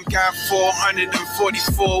Bam. Got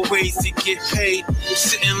 444 ways to get paid.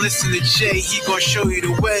 Sit and listen to Jay, he gon' show you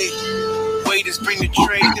the way. Waiters bring the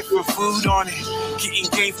tray, different food on it. Getting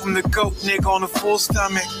game from the goat nigga on a full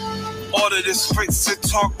stomach. Order the spritz to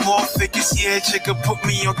talk more figures. Yeah, chicka, put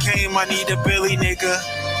me on game, I need a Billy nigga.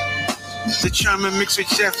 The German mixed with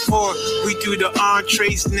Jeff Ford. We do the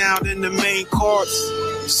entrees now, then the main course.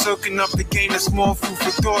 Soaking up the game, that's more food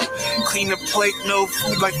for thought. Clean the plate, no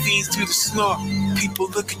food like fiends do the snort. People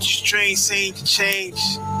look at you strange, saying you change.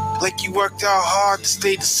 Like you worked out hard to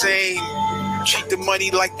stay the same. Treat the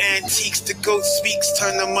money like antiques, the goat speaks.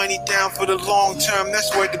 Turn the money down for the long term,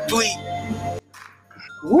 that's where the bleed.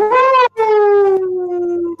 Woo!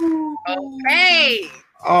 Okay.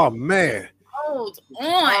 Oh man. Hold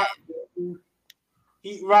on.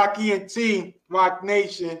 Heat Rocky and T, Rock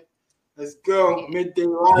Nation. Let's go. Midday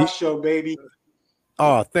live show, baby.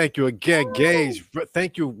 Oh, thank you again, Gage.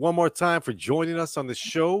 Thank you one more time for joining us on the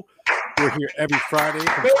show. We're here every Friday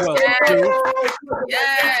from 12 to 2.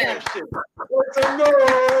 Yes.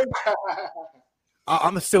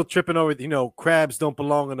 I'm still tripping over, crabs don't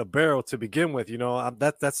belong in a barrel to begin with.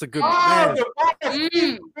 That's a good man.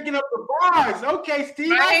 The picking up the bars. Okay,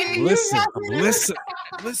 Steve. Right? I'm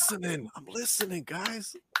listening,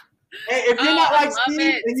 guys. Hey, if you're not like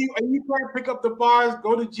Steve and you can't pick up the bars,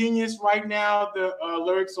 go to Genius right now. The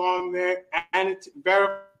lyrics on there, and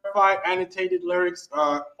verified annotated lyrics,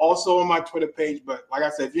 also on my Twitter page. But like I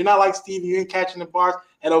said, if you're not like Steve, you ain't catching the bars,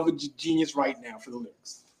 head over to Genius right now for the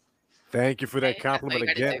lyrics. Thank you for that compliment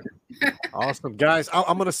again. Awesome, guys.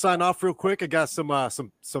 I'm gonna sign off real quick. I got some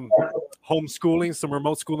homeschooling, some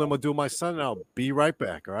remote schooling I'm gonna do with my son, and I'll be right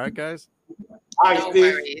back. All right, guys. All right, No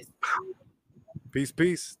worries.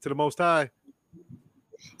 Peace to the Most High.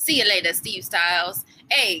 See you later, Steve Styles.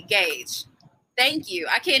 Hey, Gage. Thank you.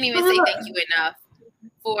 I can't even say thank you enough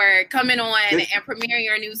for coming on and premiering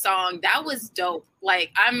your new song. That was dope.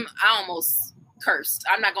 Like I almost cursed.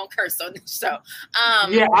 I'm not gonna curse on this show.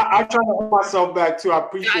 Yeah, I try to hold myself back too. I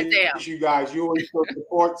appreciate you guys. You always show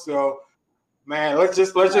support. So, man, let's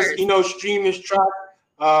just stream this track.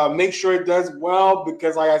 Make sure it does well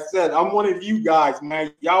because, like I said, I'm one of you guys,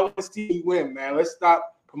 man. Y'all want to see me win, man. Let's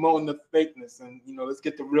stop promoting the fakeness and let's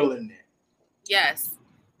get the real in there. Yes.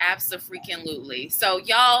 Absolutely. So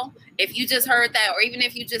y'all, if you just heard that, or even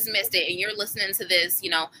if you just missed it and you're listening to this,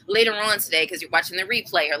 later on today, because you're watching the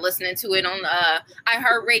replay or listening to it on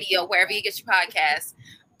iHeartRadio, wherever you get your podcasts,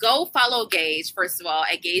 go follow Gage, first of all,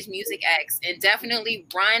 at Gage Music X, and definitely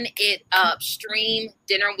run it up. Stream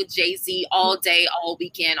Dinner with Jay-Z all day, all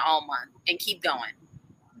weekend, all month, and keep going.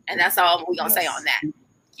 And that's all we're going to say on that.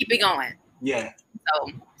 Keep it going. Yeah.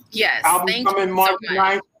 So, yes. Album coming March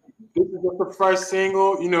 9th. This is just the first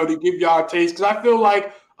single, to give y'all a taste. Because I feel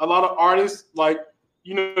like a lot of artists, they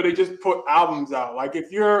just put albums out. Like, if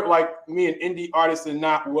you're like me, an indie artist and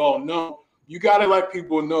not well known, you got to let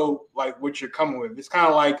people know, what you're coming with. It's kind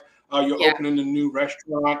of like you're opening a new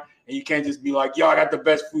restaurant, and you can't just be like, yo, I got the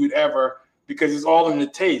best food ever, because it's all in the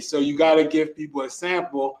taste. So you got to give people a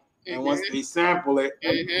sample, and once they sample it,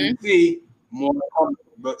 you see more coming.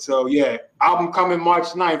 But so, yeah, album coming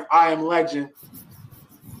March 9th, I Am Legend.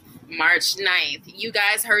 March 9th. You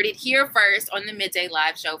guys heard it here first on the Midday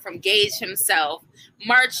Live Show from Gage himself.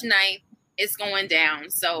 March 9th is going down.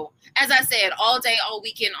 So, as I said, all day, all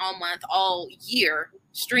weekend, all month, all year,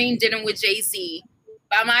 stream Dinner with Jay-Z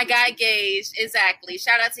by my guy Gage. Exactly.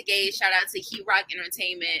 Shout out to Gage. Shout out to Heat Rock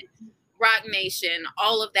Entertainment, Rock Nation,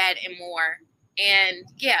 all of that and more. And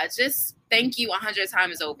yeah, just thank you 100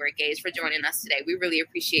 times over, Gage, for joining us today. We really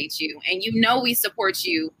appreciate you. And we support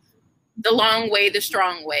you the long way, the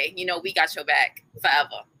strong way. We got your back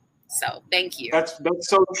forever. So thank you. That's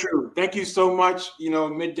so true. Thank you so much.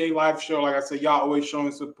 Midday Live Show. Like I said, y'all always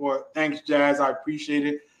showing support. Thanks, Jazz. I appreciate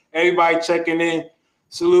it. Everybody checking in.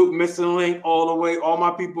 Salute Missing Link all the way. All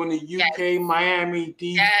my people in the UK, Miami,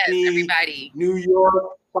 DC, everybody. New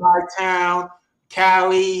York, Chi-Town,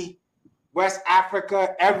 Cali, West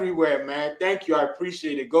Africa, everywhere, man. Thank you. I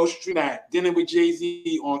appreciate it. Go stream that. Dinner with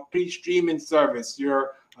Jay-Z on free streaming service.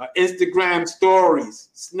 Your Instagram stories,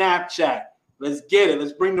 Snapchat. Let's get it.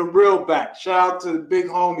 Let's bring the real back. Shout out to the big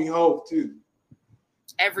homie Hope, too.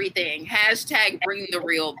 Everything. Hashtag bring the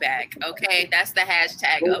real back. Okay? That's the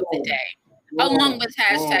hashtag of the day. Along with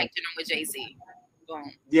hashtag Dinner with Jay-Z.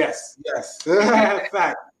 Boom. Yes.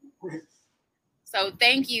 Fact. So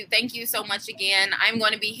thank you so much again. I'm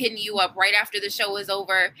going to be hitting you up right after the show is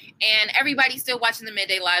over. And everybody still watching the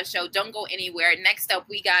Midday Live show, don't go anywhere. Next up,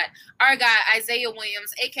 we got our guy Isaiah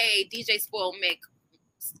Williams, aka DJ Spoiled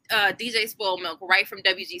Milk, right from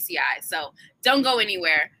WGCI. So don't go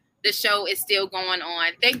anywhere. The show is still going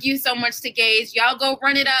on. Thank you so much to Gage. Y'all go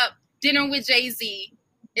run it up. Dinner with Jay-Z.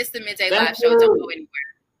 It's the Midday Live show. Don't go anywhere.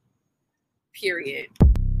 Period.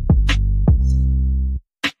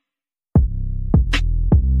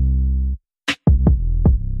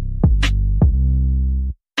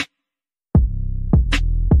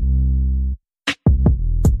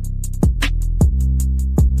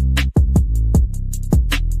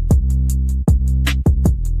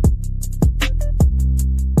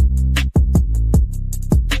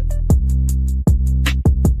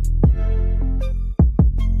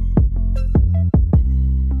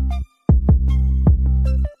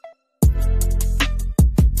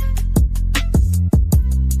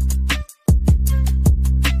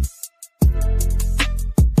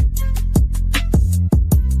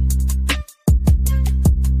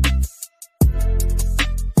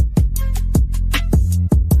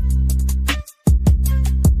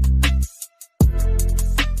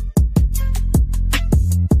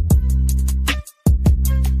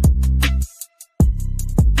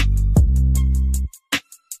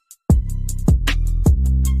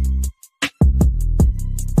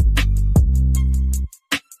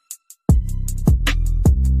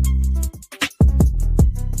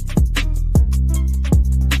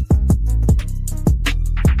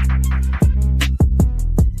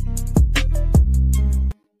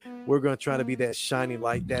 We're going to try to be that shining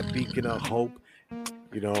light, that beacon of hope.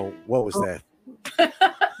 You know, what was that?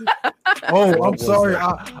 Oh, I'm sorry.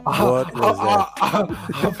 What was that?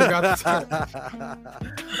 I forgot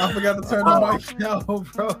to turn the mic down,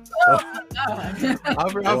 bro. I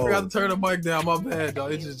forgot to turn the mic down. My bad,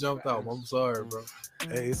 dog. It just jumped out. I'm sorry, bro.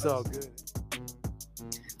 Hey, it's all good.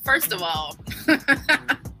 First of all,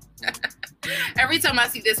 every time I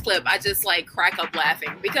see this clip, I just like crack up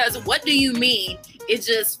laughing because what do you mean it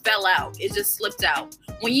just fell out? It just slipped out.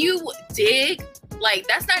 When you dig, like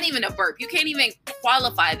that's not even a burp. You can't even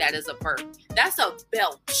qualify that as a burp. That's a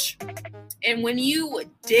belch. And when you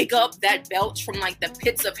dig up that belch from like the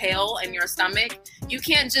pits of hell in your stomach, you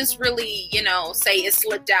can't just really, say it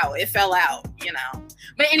slipped out. It fell out,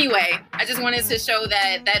 But anyway, I just wanted to show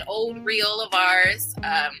that old reel of ours.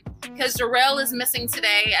 Because Jarrell is missing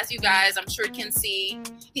today, as you guys, I'm sure can see.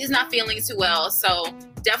 He's not feeling too well, so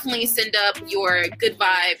definitely send up your good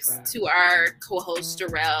vibes to our co-host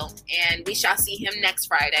Jarrell, and we shall see him next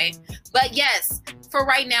Friday. But yes, for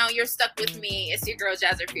right now, you're stuck with me. It's your girl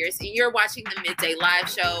Jazzer Pierce, and you're watching the Midday Live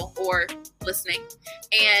show or listening.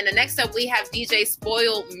 And next up, we have DJ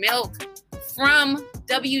Spoiled Milk from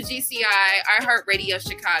WGCI, iHeartRadio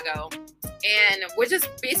Chicago. And we're just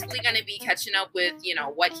basically going to be catching up with,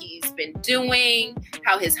 what he's been doing,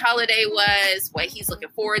 how his holiday was, what he's looking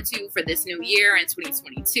forward to for this new year in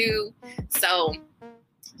 2022. So,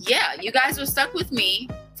 yeah, you guys are stuck with me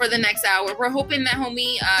for the next hour. We're hoping that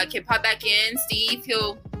homie can pop back in. Steve,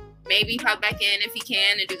 he'll maybe pop back in if he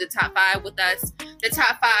can and do the top 5 with us. The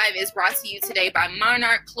top 5 is brought to you today by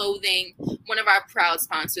Monarch Clothing, one of our proud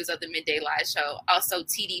sponsors of the Midday Live show. Also,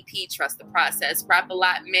 TDP, Trust the Process,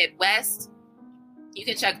 Rap-A-Lot Midwest. You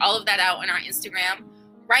can check all of that out on our Instagram.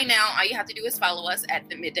 Right now, all you have to do is follow us at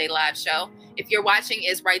the Midday Live show. If you're watching,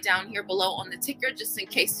 it's right down here below on the ticker, just in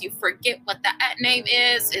case you forget what the at name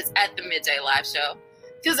is. It's at the Midday Live show,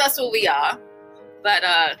 because that's what we are. But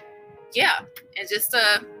yeah, in just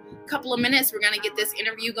a couple of minutes, we're going to get this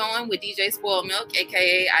interview going with DJ Spoiled Milk,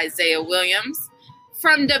 aka Isaiah Williams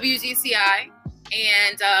from WGCI.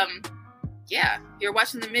 And yeah, you're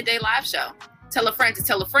watching the Midday Live show. Tell a friend to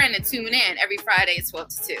tell a friend and tune in every Friday at 12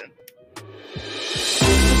 to 2.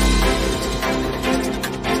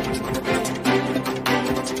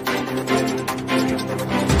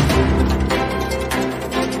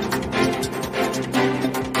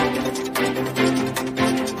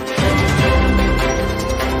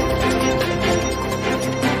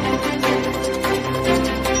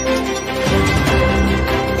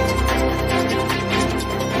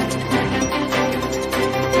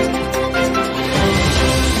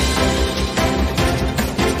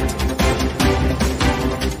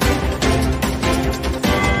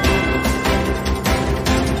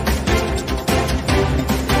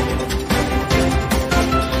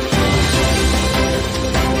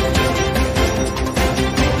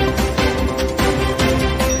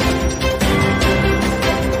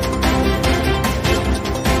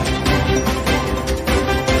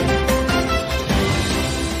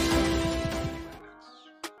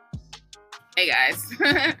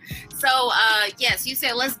 yes, you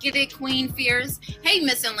said, let's get it, Queen Fierce. Hey,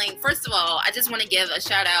 Missing Link. First of all, I just want to give a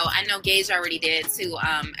shout out. I know Gage already did, to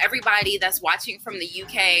everybody that's watching from the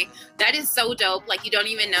UK. That is so dope. Like, you don't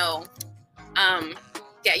even know.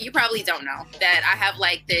 Yeah, you probably don't know that I have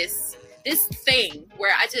like this thing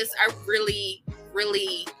where I really,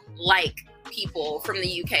 really like people from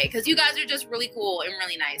the UK, because you guys are just really cool and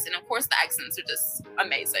really nice, and of course the accents are just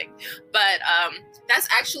amazing. But that's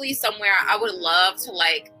actually somewhere I would love to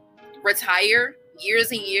like retire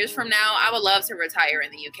years and years from now. I would love to retire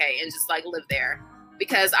in the UK and just like live there,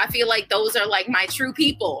 because I feel like those are like my true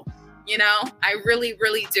people, you know. I really,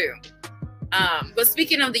 really do. But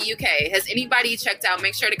speaking of the UK, has anybody checked out,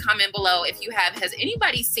 make sure to comment below if you have, has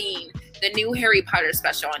anybody seen the new Harry Potter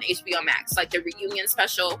special on HBO Max, like the reunion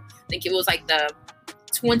special? I think it was like the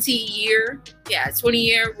 20-year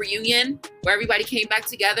reunion where everybody came back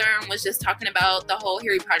together and was just talking about the whole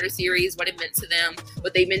Harry Potter series, what it meant to them,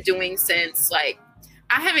 what they've been doing since. Like,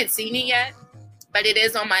 I haven't seen it yet, but it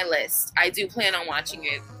is on my list. I do plan on watching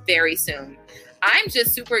it very soon. I'm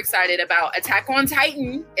just super excited about Attack on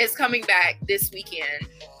Titan is coming back this weekend,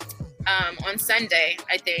 on Sunday,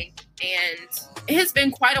 I think. And it has been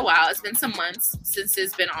quite a while. It's been some months since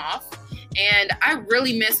it's been off. And I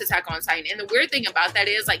really miss Attack on Titan. And the weird thing about that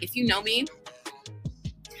is, like, if you know me,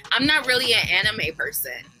 I'm not really an anime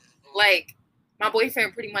person. Like, my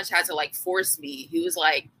boyfriend pretty much had to, like, force me. He was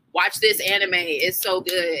like, watch this anime, it's so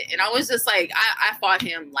good. And I was just like, I fought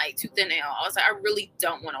him like tooth and nail. I was like, I really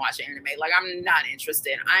don't want to watch anime. Like, I'm not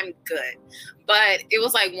interested. I'm good. But it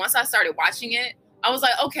was like, once I started watching it, I was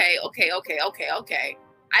like, okay.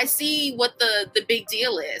 I see what the big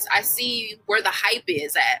deal is. I see where the hype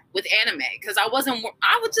is at with anime, because I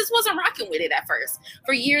just wasn't rocking with it at first.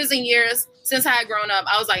 For years and years, since I had grown up,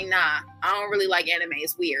 I was like, nah, I don't really like anime.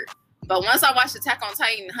 It's weird. But once I watched Attack on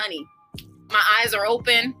Titan, honey, my eyes are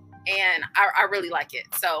open and I really like it.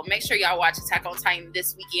 So make sure y'all watch Attack on Titan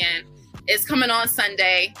this weekend. It's coming on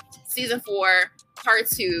Sunday, season 4, part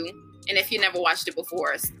 2. And if you never watched it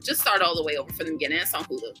before, just start all the way over from the beginning. It's on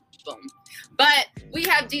Hulu. Boom. But we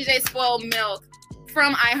have DJ Spoiled Milk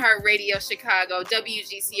from iHeartRadio Chicago,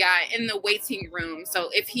 WGCI, in the waiting room. So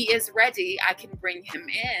if he is ready, I can bring him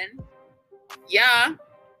in. Yeah,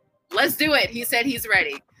 let's do it. He said he's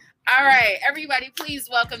ready. All right, everybody, please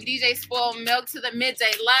welcome DJ Spoiled Milk to the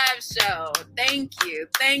Midday Live Show. Thank you,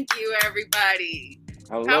 everybody.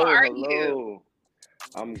 Hello, how are hello. you?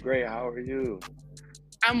 I'm great. How are you?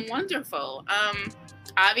 I'm wonderful.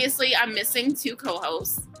 Obviously, I'm missing 2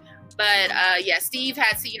 co-hosts, but yeah, Steve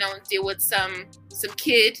had to, deal with some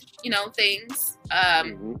kid, things.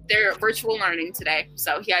 They're virtual learning today,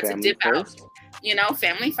 so he had to dip out.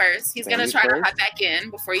 Family first. He's gonna try to hop back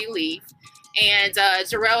in before you leave. And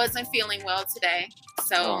Jarrell isn't feeling well today,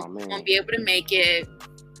 so won't be able to make it.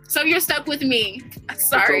 So you're stuck with me.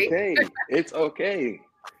 Sorry. It's okay.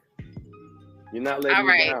 You're not letting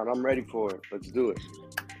me down. I'm ready for it. Let's do it.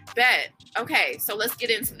 Bet. Okay, so let's get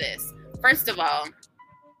into this. First of all,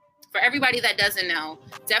 for everybody that doesn't know,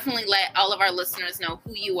 definitely let all of our listeners know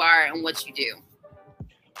who you are and what you do.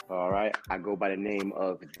 All right. I go by the name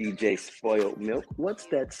of DJ Spoiled Milk. What's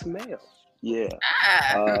that smell? Yeah.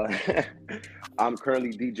 I'm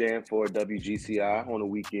currently DJing for WGCI on the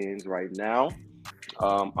weekends right now.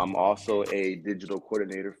 I'm also a digital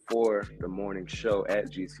coordinator for the morning show at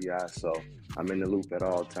GCI, so I'm in the loop at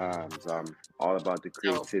all times. I'm all about the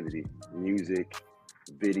creativity, music,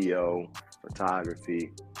 video,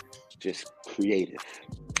 photography, just creative.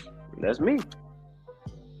 And that's me.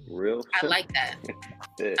 Real simple. I like that.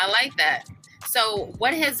 Yeah. I like that. So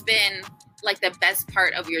what has been like the best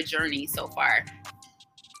part of your journey so far?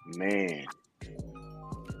 Man,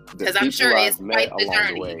 because I'm sure it's quite the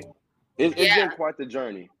journey. It's been quite the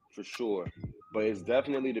journey for sure, but it's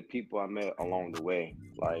definitely the people I met along the way.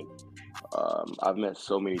 Like, I've met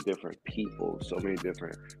so many different people, so many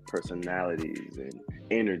different personalities and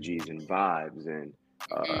energies and vibes, and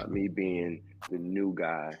me being the new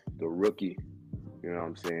guy, the rookie, you know what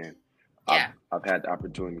I'm saying? Yeah. I've had the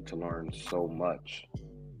opportunity to learn so much.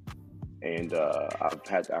 And I've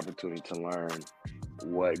had the opportunity to learn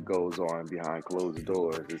what goes on behind closed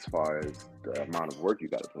doors as far as the amount of work you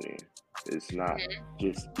got to put in. It's not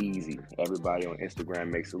just easy. Everybody on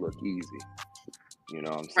Instagram makes it look easy. You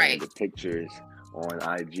know what I'm saying? The pictures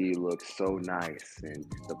on IG look so nice and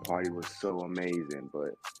the party was so amazing,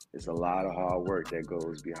 but it's a lot of hard work that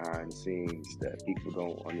goes behind the scenes that people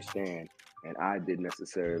don't understand. And I didn't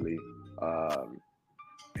necessarily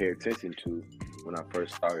pay attention to when I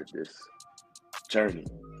first started this journey.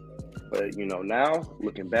 But now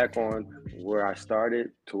looking back on where I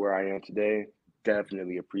started to where I am today,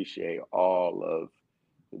 definitely appreciate all of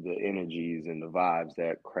the energies and the vibes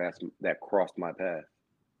that crossed my path.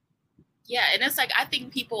 Yeah, and it's like I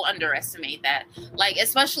think people underestimate that. Like,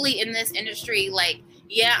 especially in this industry, like,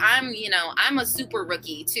 yeah, I'm a super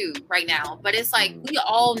rookie too right now. But it's like we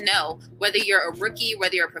all know, whether you're a rookie,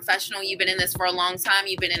 whether you're a professional, you've been in this for a long time,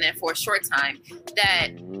 you've been in it for a short time,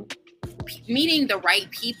 that meeting the right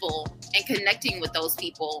people and connecting with those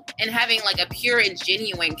people and having like a pure and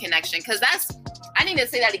genuine connection, because I need to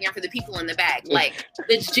say that again for the people in the back, like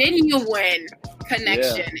the genuine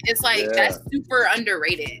connection. It's like that's super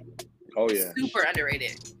underrated. Oh yeah, super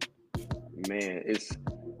underrated. Man, it's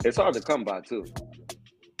hard to come by too.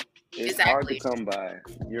 It's hard to come by.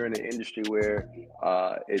 You're in an industry where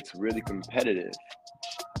it's really competitive.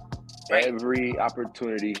 Right. Every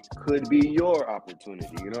opportunity could be your opportunity.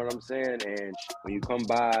 You know what I'm saying? And when you come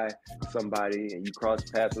by somebody and you cross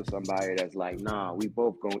paths with somebody that's like, nah, we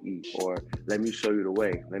both gonna eat, or let me show you the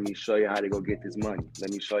way. Let me show you how to go get this money. Let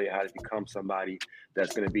me show you how to become somebody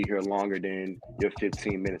that's gonna be here longer than your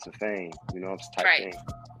 15 minutes of fame. You know, type thing.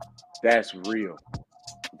 That's real.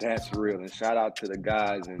 That's real. And shout out to the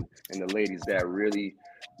guys and the ladies that really,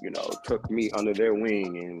 took me under their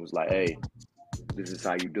wing and was like, hey, this is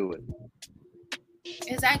how you do it.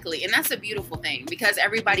 Exactly. And that's a beautiful thing, because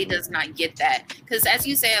everybody does not get that. Because as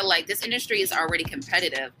you said, like, this industry is already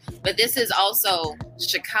competitive, but this is also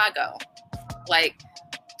Chicago, like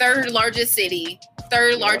third largest city,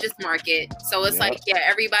 third largest market. So it's like,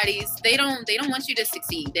 they don't want you to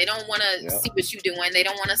succeed. They don't want to see what you're doing. They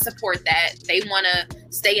don't want to support that. They want to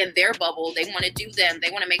stay in their bubble. They want to do them. They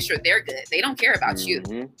want to make sure they're good. They don't care about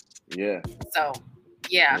you. Yeah. So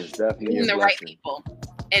yeah, it's definitely meeting the right people.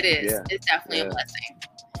 It is. Yeah. It's definitely a blessing.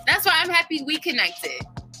 That's why I'm happy we connected.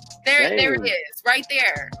 There it is, right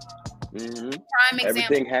there. Prime example.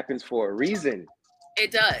 Everything happens for a reason.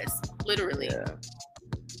 It does, literally. Yeah.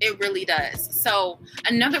 It really does. So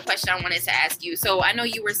another question I wanted to ask you. So I know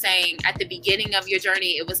you were saying at the beginning of your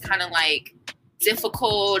journey, it was kind of like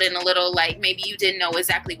difficult and a little like maybe you didn't know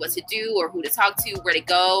exactly what to do or who to talk to, where to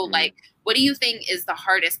go. Like, what do you think is the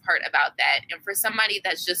hardest part about that? And for somebody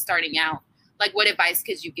that's just starting out, like, what advice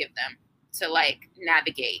could you give them to like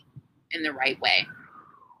navigate in the right way?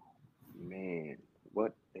 Man,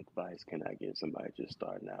 what advice can I give somebody just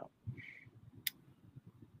starting out?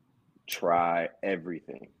 Try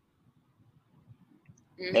everything.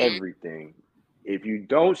 Everything. If you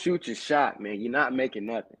don't shoot your shot, man, you're not making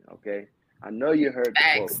nothing, okay? I know you heard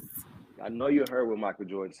the quote. I know you heard what Michael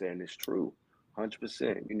Jordan said, and it's true.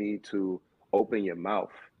 100%. You need to open your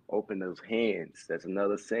mouth, open those hands. That's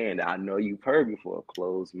another saying that I know you've heard before.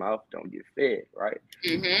 Closed mouth don't get fed, right?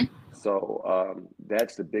 So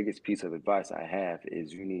that's the biggest piece of advice I have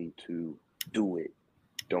is you need to do it.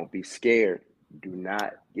 Don't be scared. Do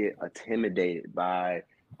not get intimidated by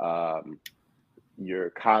your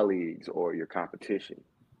colleagues or your competition.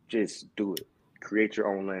 Just do it. Create your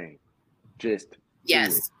own lane. Just do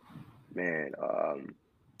it. Man,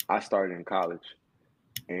 I started in college,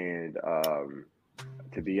 and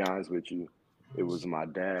to be honest with you, it was my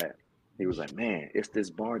dad. He was like, man, it's this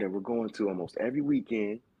bar that we're going to almost every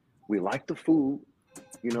weekend. We like the food.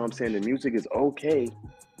 You know what I'm saying? The music is okay.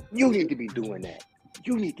 You need to be doing that.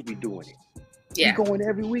 You need to be doing it. Yeah. You going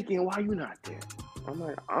every weekend. Why you not there? I'm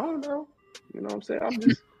like, I don't know. You know what I'm saying?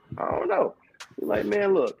 I don't know. He's like,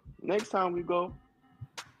 man, look, next time we go,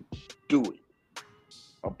 do it.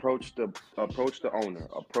 Approach the owner,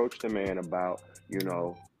 approach the man about,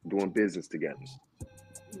 doing business together.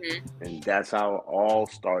 And that's how it all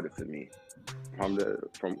started for me. From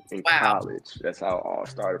college. That's how it all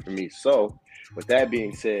started for me. So with that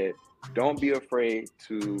being said, don't be afraid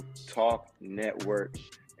to talk, network,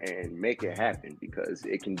 and make it happen, because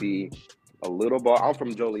it can be a little bar. I'm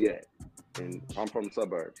from Joliet, and I'm from the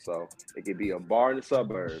suburbs. So it could be a bar in the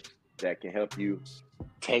suburbs that can help you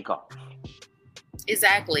take off.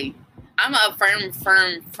 Exactly. I'm a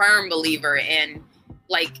firm believer in,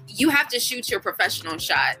 like, you have to shoot your professional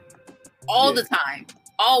shot all the time,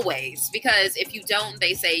 always, because if you don't,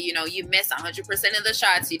 they say, you miss 100% of the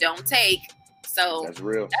shots you don't take. So that's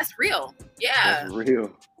real. That's real. Yeah. That's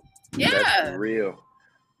real. Yeah. That's real.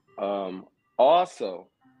 Also,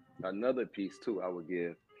 another piece too I would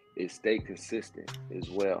give is stay consistent as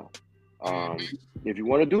well. If you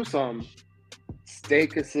want to do something, stay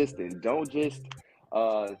consistent. Don't just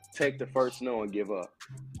take the first no and give up,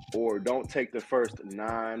 or don't take the first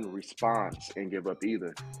non-response and give up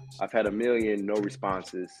either. I've had a million no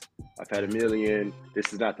responses. I've had a million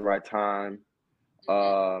this is not the right time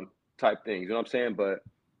type things. You know what I'm saying? But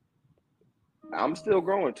I'm still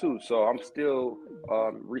growing too, so I'm still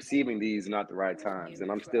receiving these not the right times, and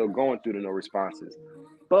I'm still going through the no responses.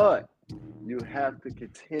 But You have to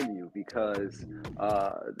continue because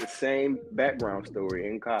the same background story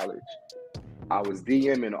in college. I was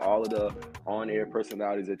DMing all of the on-air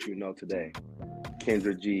personalities that you know today.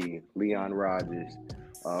 Kendra G, Leon Rogers,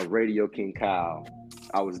 Radio King Kyle.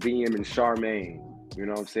 I was DMing Charmaine. You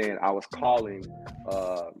know what I'm saying? I was calling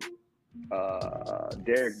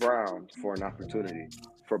Derek Brown for an opportunity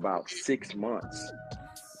for about 6 months.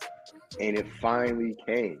 And it finally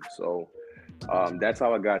came. So that's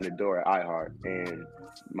how I got in the door at iHeart. And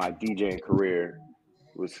my DJing career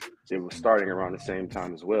was starting around the same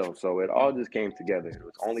time as well. So it all just came together. It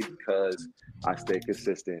was only because I stayed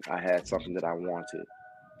consistent. I had something that I wanted.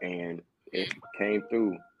 And it came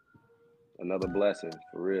through. Another blessing,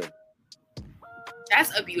 for real.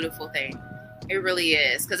 That's a beautiful thing. It really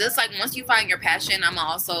is. Because it's like once you find your passion, I'm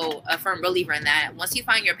also a firm believer in that. Once you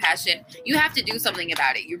find your passion, you have to do something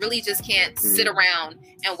about it. You really just can't sit around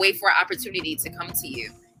and wait for an opportunity to come to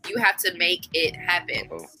you. You have to make it happen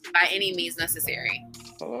by any means necessary.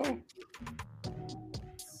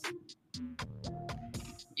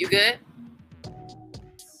 You good?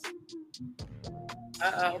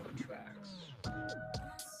 Uh-oh.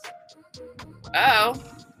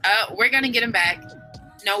 We're going to get him back.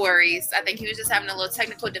 No worries. I think he was just having a little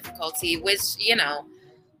technical difficulty, which, you know,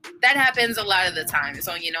 that happens a lot of the time.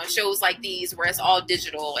 So, you know, shows like these where it's all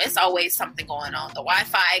digital, it's always something going on. The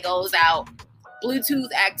Wi-Fi goes out, Bluetooth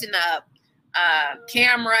acting up,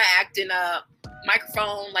 camera acting up,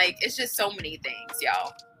 microphone, like it's just so many things,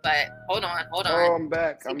 y'all. But hold on. Oh, I'm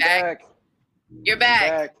back. I'm back. You're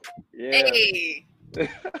back. Yeah. Hey.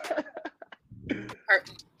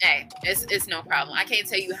 Hey, it's no problem. I can't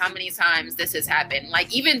tell you how many times this has happened.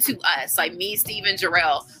 Like even to us, like me, Steve, and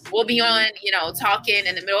Jarrell, we'll be on, you know, talking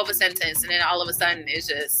in the middle of a sentence, and then all of a sudden it's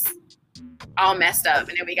just all messed up,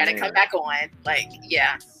 and then we got to come back on. Like,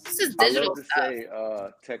 yeah, this is digital stuff. I love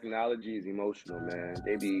to say technology is emotional, man.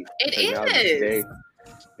 It is. Today,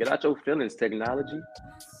 get out your feelings, technology.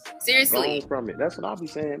 Seriously. Go from it. That's what I'll be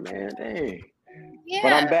saying, man. Dang. Yeah.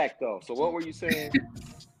 But I'm back though. So what were you saying?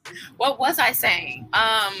 What was I saying?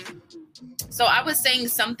 So I was saying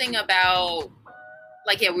something about,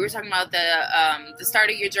 like, yeah, we were talking about the start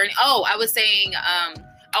of your journey. Oh, I was saying,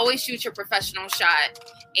 always shoot your professional shot,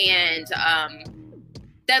 and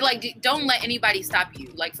that, like, don't let anybody stop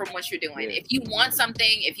you, like, from what you're doing. If you want something,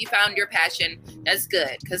 if you found your passion, that's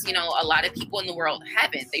good, because, you know, a lot of people in the world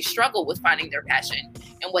haven't. They struggle with finding their passion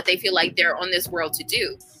and what they feel like they're on this world to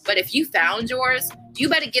do. But if you found yours, you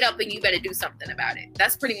better get up and you better do something about it.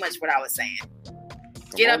 That's pretty much what I was saying.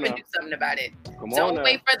 Get up and do something about it. Don't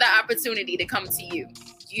wait for the opportunity to come to you.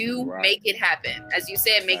 You make it happen. As you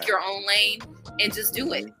said, make your own lane and just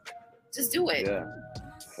do it. Just do it. Yeah.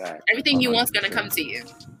 Fact. Everything 100%. You want's going to come to you.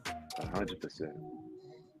 100%.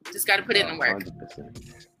 Just got to put in the work.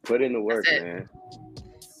 100%. Put in the work, man.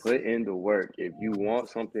 Put in the work. If you want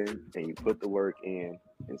something and you put the work in,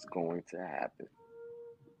 it's going to happen.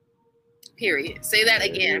 Period. Say that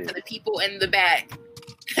again for the people in the back.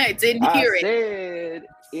 I didn't hear it. I said,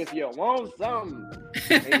 if you want something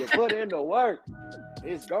and you put in the work,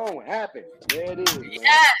 it's going to happen. There it is.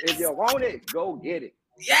 Yes. If you want it, go get it.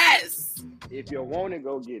 Yes. If you want it,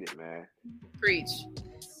 go get it, man. Preach.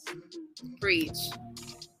 Preach.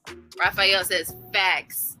 Raphael says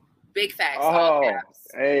facts. Big facts. Oh,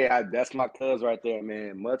 hey, that's my cuz right there,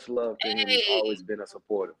 man. Much love to him. He's always been a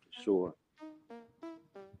supporter, for sure.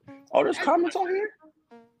 Oh, there's comments on here?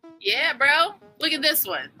 Yeah, bro. Look at this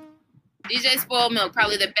one. DJ Spoiled Milk,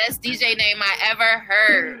 probably the best DJ name I ever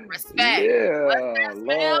heard. Respect. Yeah,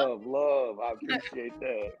 love. I appreciate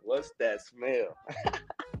that. What's that smell?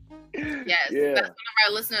 Yes, that's one of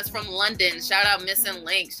our listeners from London. Shout out Missing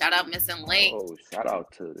Link. Oh, shout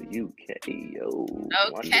out to the UK, yo.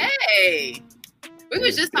 Okay. London. We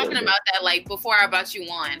were just talking about that, like, before I brought you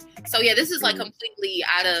on. So, yeah, this is, like, completely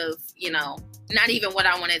out of, you know, not even what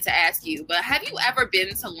I wanted to ask you. But have you ever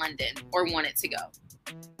been to London or wanted to go?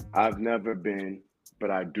 I've never been, but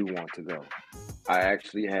I do want to go. I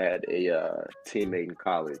actually had a teammate in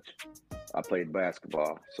college. I played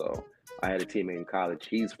basketball, so I had a teammate in college.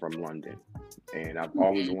 He's from London, and I've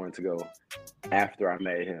always wanted to go after I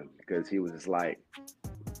met him because he was just like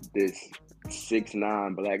this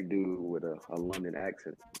 6'9" black dude with a London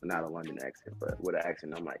accent. Not a London accent, but with an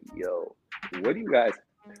accent. I'm like, yo,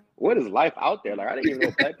 what is life out there? Like, I didn't even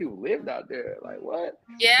know black people lived out there. Like, what?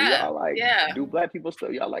 Yeah. Do black people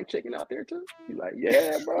still, y'all like chicken out there too? He's like,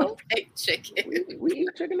 yeah, bro. Chicken. We eat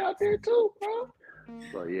chicken out there too, bro.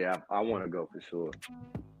 So yeah, I want to go for sure.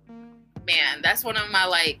 Man, that's one of my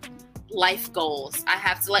like life goals. I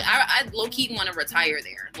have to I low-key want to retire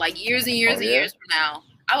there. Like years and years and years from now,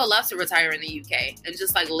 I would love to retire in the UK and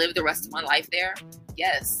just like live the rest of my life there.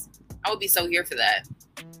 Yes, I would be so here for that.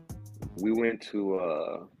 We went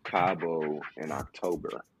to Cabo in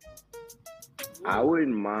October. I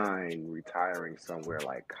wouldn't mind retiring somewhere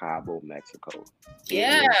like Cabo, Mexico.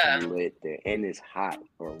 Yeah. It's lit there, and it's hot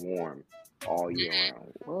or warm all year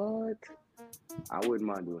round. What? I wouldn't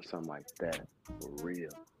mind doing something like that for real.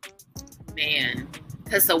 Man,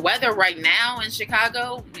 because the weather right now in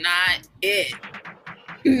Chicago, not it.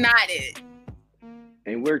 Not it.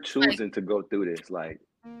 And we're choosing to go through this. Like,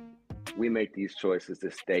 we make these choices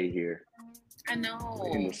to stay here. I know.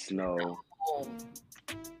 In the snow.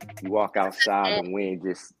 You walk outside, the wind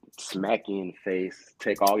just smack you in the face.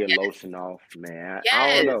 Take all your lotion off, man.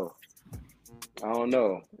 I don't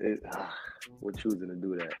know. We're choosing to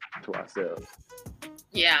do that to ourselves.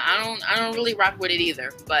 Yeah, I don't really rock with it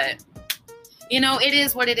either. But it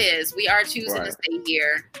is what it is. We are choosing to stay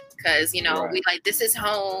here because we like, this is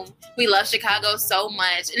home. We love Chicago so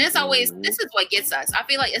much, and it's always this is what gets us. I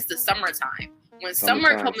feel like it's the summertime. When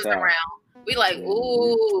summer comes around, we like,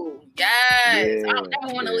 ooh, yes, I don't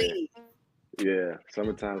ever want to leave. Yeah,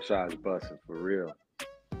 summertime shot is busting for real.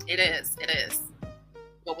 It is.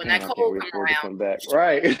 But when that cold comes around, come back.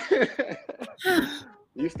 Right.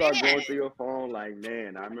 You start going through your phone like,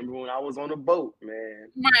 man, I remember when I was on a boat, man.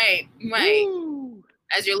 Right. Woo.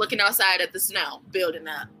 As you're looking outside at the snow building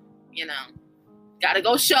up, gotta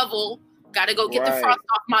go shovel, gotta go get the frost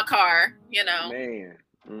off my car, Man,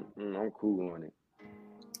 I'm cool on it.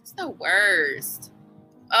 It's the worst.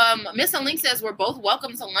 Miss Link says we're both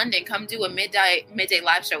welcome to London. Come do a midday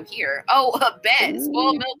live show here. Oh, a bet.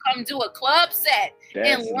 Spoiled Milk, come do a club set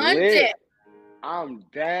in London. Lit. I'm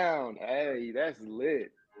down. Hey, that's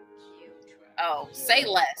lit. Oh, say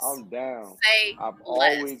less. I'm down. I've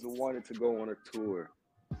always wanted to go on a tour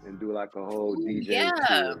and do like a whole DJ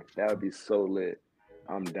tour. That would be so lit.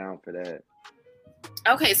 I'm down for that.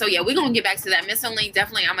 Okay, so yeah, we're gonna get back to that. Miss Link,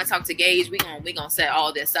 definitely I'm gonna talk to Gage. We're gonna set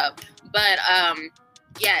all this up. But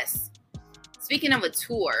yes. Speaking of a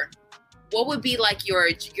tour, what would be like your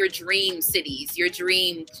dream cities, your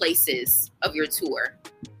dream places of your tour?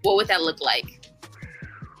 What would that look like?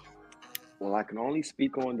 Well, I can only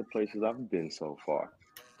speak on the places I've been so far.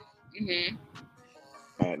 Mm-hmm.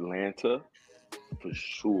 Atlanta, for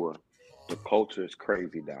sure. The culture is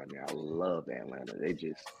crazy down there. I love Atlanta.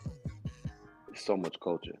 There's so much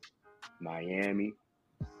culture. Miami,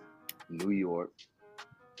 New York.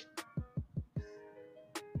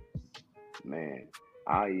 Man,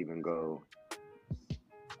 I'll even go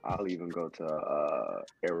to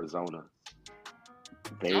Arizona.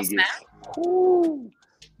 Vegas. Woo.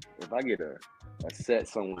 If I get a set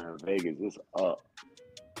somewhere in Vegas, it's up.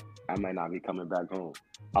 I might not be coming back home.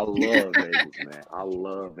 I love Vegas, man. I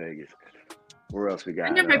love Vegas. Where else we got?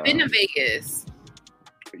 I've never been to Vegas.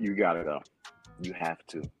 You gotta go. You have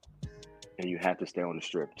to. And you have to stay on the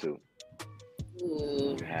strip too.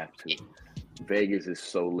 Ooh. You have to. Vegas is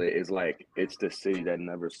so lit. It's the city that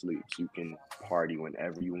never sleeps. You can party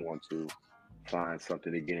whenever you want to. Find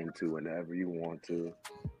something to get into whenever you want to.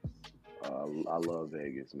 I love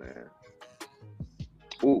Vegas, man.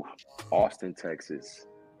 Ooh, Austin, Texas,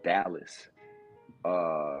 Dallas.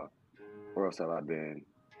 Where else have I been?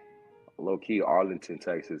 Low key, Arlington,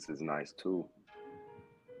 Texas is nice too.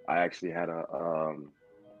 I actually had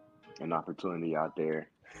an opportunity out there.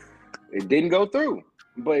 It didn't go through,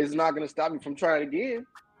 but it's not going to stop me from trying again.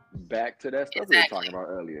 Back to that stuff we were talking about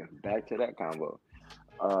earlier. Back to that combo.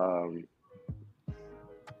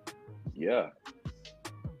 Yeah.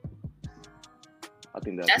 I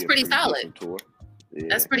think that's pretty solid. Tour. Yeah.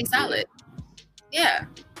 That's pretty solid. Yeah.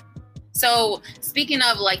 So speaking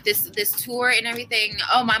of like this tour and everything,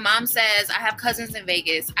 my mom says I have cousins in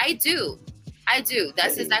Vegas. I do.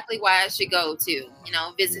 That's exactly why I should go to.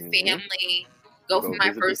 Visit family, go for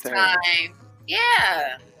my first time.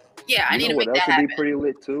 Yeah. I need to make that happen. What else would be pretty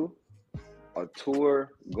lit too? A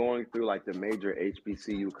tour going through like the major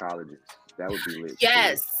HBCU colleges. That would be lit.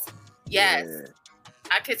 Yes. Too. Yes. Yeah.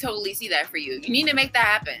 I could totally see that for you. You need to make that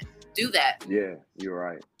happen. Do that. Yeah, you're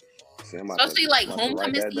right. Especially like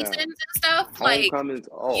homecoming seasons and stuff. Homecomings,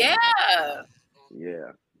 yeah.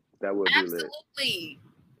 Yeah, that would be lit. Absolutely.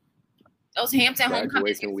 Those Hampton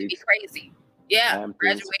homecomings used to be crazy. Yeah, Hamptons.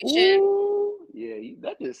 Graduation. Ooh, yeah, you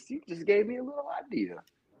just gave me a little idea.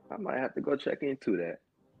 I might have to go check into that.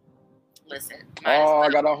 Listen. I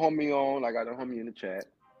got a homie on. I got a homie in the chat.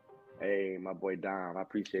 Hey, my boy Dom. I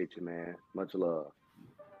appreciate you, man. Much love.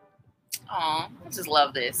 Aw, I just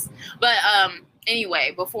love this. But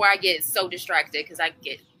anyway, before I get so distracted, because I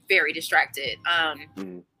get very distracted.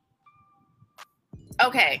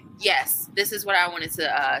 Okay, yes, this is what I wanted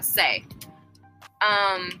to say.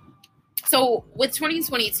 So with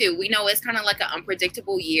 2022, we know it's kind of like an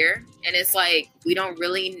unpredictable year, and it's like we don't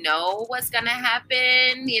really know what's gonna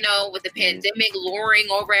happen, you know, with the pandemic luring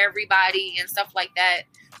over everybody and stuff like that.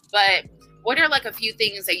 But what are like a few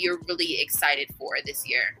things that you're really excited for this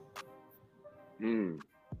year?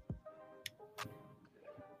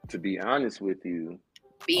 To be honest with you,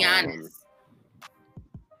 Be honest.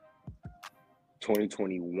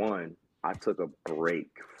 2021, I took a break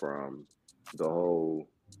from the whole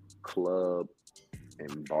club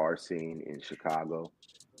and bar scene in Chicago,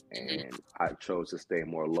 and I chose to stay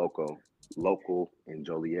more local in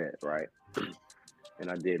Joliet, right? And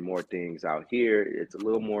I did more things out here. It's a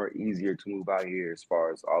little more easier to move out here as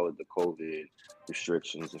far as all of the COVID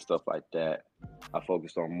restrictions and stuff like that. I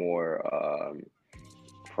focused on more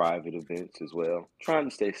private events as well, trying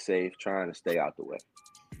to stay safe, trying to stay out the way.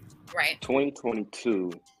 Right. 2022,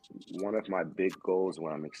 one of my big goals,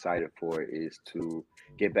 what I'm excited for, is to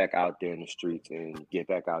get back out there in the streets and get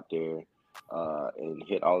back out there and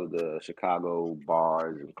hit all of the Chicago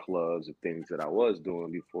bars and clubs and things that I was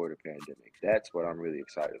doing before the pandemic. That's what I'm really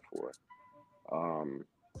excited for.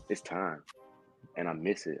 It's time, and I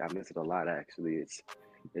miss it. I miss it a lot, actually.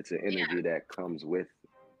 It's an energy that comes with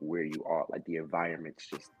where you are. Like, the environment's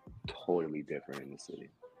just totally different in the city.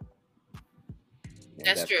 And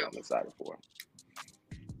that's true. What I'm excited for.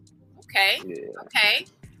 Okay. Yeah. Okay.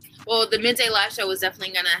 Well, the Midday Live Show is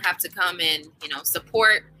definitely going to have to come and, you know,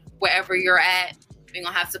 support wherever you're at. We're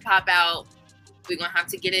going to have to pop out. We're going to have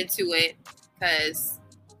to get into it because,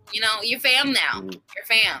 you know, you're fam now. You're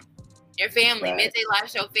fam. You're family. Right. Midday Live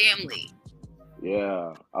Show family.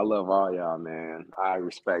 Yeah. I love all y'all, man. I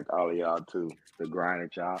respect all of y'all, too. The grind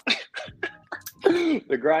at y'all.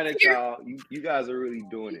 The grind at y'all. You guys are really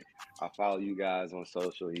doing it. I follow you guys on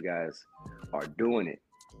social. You guys are doing it.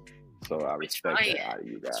 So I respect that out of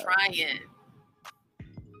you guys. Trying.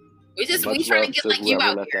 We trying to get like you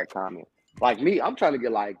out here. That comment. Like me, I'm trying to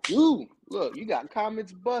get like you. Look, you got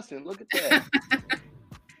comments busting. Look at that.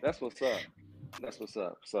 That's what's up. That's what's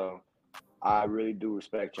up. So I really do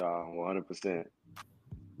respect y'all 100%.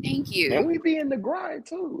 Thank you. And we be in the grind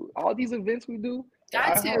too. All these events we do,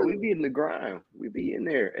 we be in the grind. We be in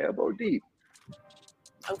there, elbow deep.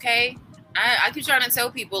 Okay. I keep trying to tell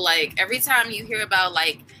people, like, every time you hear about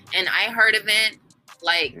like an I Heard event,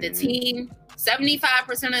 like the team, 75%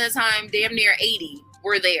 of the time, damn near 80,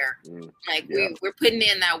 we're there. Like we're putting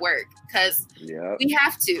in that work because we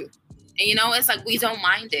have to. And you know, it's like we don't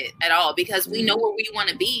mind it at all because we know where we want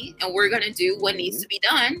to be and we're gonna do what needs to be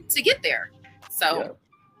done to get there. So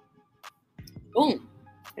boom.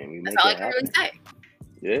 And that's all I can really say.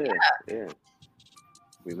 Yeah.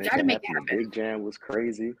 We make it happen. The Big Jam was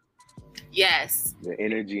crazy. Yes. The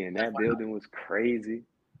energy in that building was crazy.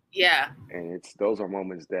 Yeah. And those are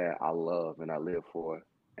moments that I love and I live for.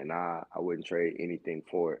 And I wouldn't trade anything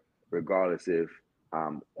for it, regardless if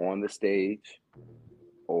I'm on the stage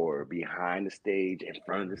or behind the stage, in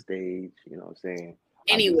front of the stage, you know what I'm saying?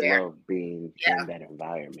 Anywhere. I just love being in that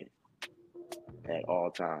environment at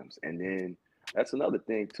all times. And then that's another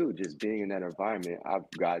thing too, just being in that environment, I've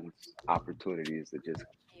gotten opportunities that just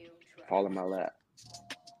fall in my lap.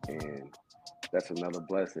 And that's another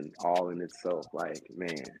blessing all in itself. Like,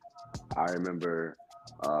 man, I remember,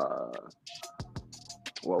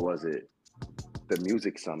 what was it? The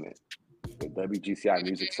Music Summit, the WGCI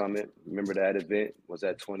Music Summit. Remember that event? Was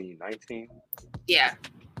that 2019? Yeah.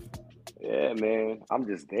 Yeah, man, I'm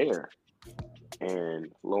just there.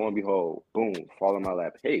 And lo and behold, boom, fall in my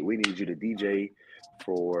lap. Hey, we need you to DJ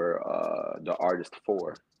for the artist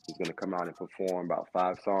 4. He's going to come out and perform about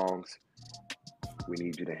 5 songs. We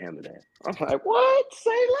need you to handle that. I'm like, what?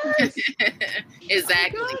 Say less.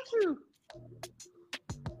 Exactly. I got you.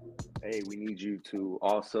 Hey, we need you to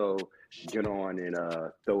also get on and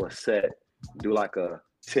throw a set, do like a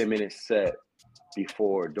 10-minute set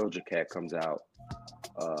before Doja Cat comes out.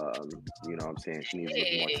 You know what I'm saying? She needs a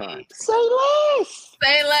little more time. Say less.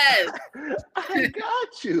 Say less. I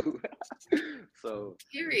got you. So,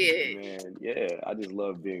 period. Man, yeah, I just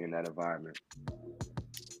love being in that environment.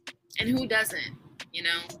 And who doesn't? You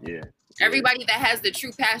know? Yeah. Everybody that has the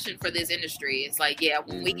true passion for this industry, it's like,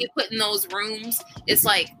 when we get put in those rooms, it's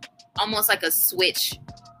like almost like a switch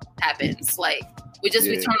happens. Like we turn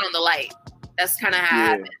on the light. That's kind of how it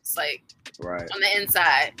happens. Like on the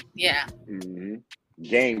inside. Yeah. Mm-hmm.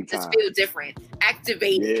 Game time. Just feel different.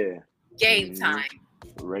 Activated. Yeah. Game time.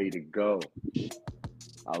 Ready to go.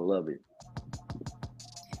 I love it.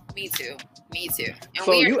 Me too. And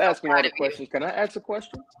so you asked me all the questions. Can I ask a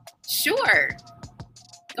question? Sure.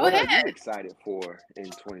 Go ahead. What are you excited for in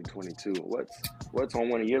 2022? What's on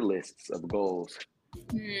one of your lists of goals?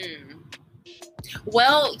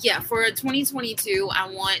 Well, yeah, for 2022, I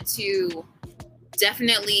want to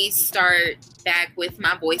definitely start back with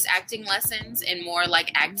my voice acting lessons and more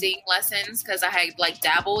like acting lessons, because I had like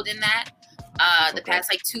dabbled in that the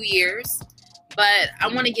past like 2 years. But I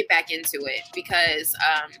want to get back into it because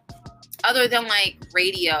other than like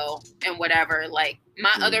radio and whatever, like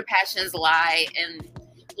my other passions lie in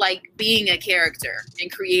like being a character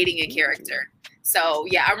and creating a character. So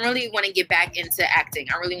yeah, I really want to get back into acting.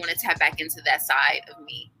 I really want to tap back into that side of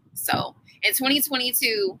me. So in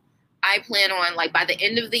 2022, I plan on like by the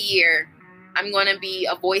end of the year, I'm going to be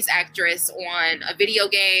a voice actress on a video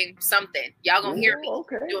game, something. Y'all going to hear me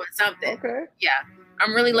doing something. Okay. Yeah.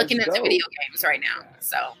 I'm really looking into video games right now.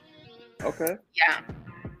 So. Okay. Yeah.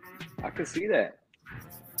 I can see that.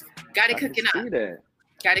 Got it cooking up.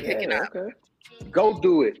 Got it cooking up. Okay. Go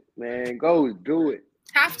do it, man. Go do it.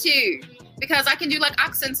 Have to, because I can do like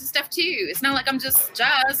accents and stuff too. It's not like I'm just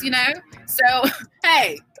Jazz, you know? So,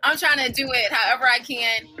 hey, I'm trying to do it however I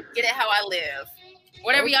can, get it how I live.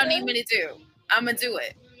 Whatever y'all need me to do, I'm going to do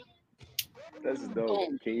it. That's dope.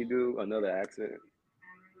 Boom. Can you do another accent?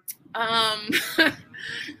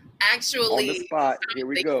 Actually. On the spot. Here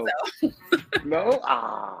we go. So. No?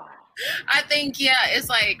 I think, yeah, it's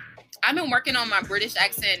like, I've been working on my British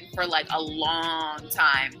accent for like a long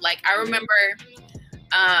time. Like, I remember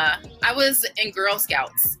I was in Girl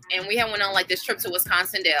Scouts and we had went on like this trip to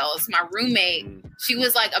Wisconsin Dells. My roommate, she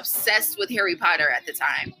was like obsessed with Harry Potter at the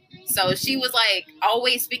time. So she was like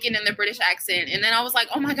always speaking in the British accent. And then I was like,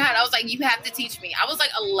 oh my God, I was like, you have to teach me. I was like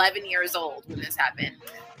 11 years old when this happened.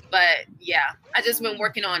 But yeah, I just been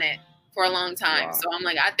working on it for a long time. Wow. So I'm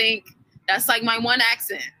like, I think that's like my one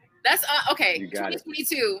accent. That's okay.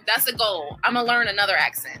 2022. That's a goal. I'm gonna learn another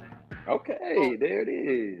accent. Okay, there it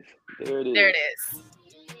is. There it is.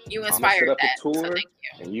 You inspired that. I'm gonna set up a tour, so thank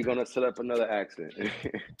you. and you're gonna set up another accent.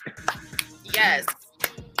 Yes,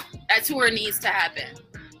 that tour needs to happen.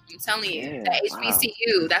 I'm telling you, the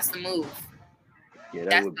HBCU. Wow. That's the move. Yeah,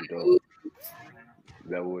 that would be dope.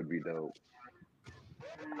 That would be dope.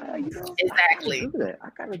 Exactly. I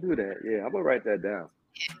gotta do that. Yeah, I'm gonna write that down.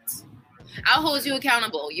 Yes. I'll hold you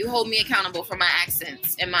accountable. You hold me accountable for my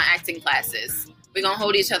accents in my acting classes. We're going to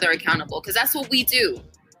hold each other accountable because that's what we do.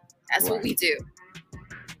 That's what we do.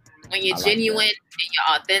 When you're genuine and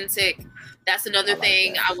you're authentic, that's another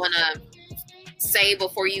thing I want to say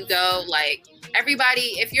before you go. Like,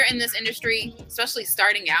 everybody, if you're in this industry, especially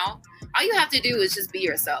starting out, all you have to do is just be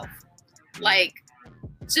yourself. Like,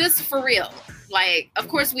 just for real. Like, of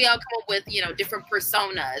course, we all come up with, you know, different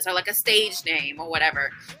personas or like a stage name or whatever.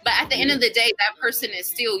 But at the end of the day, that person is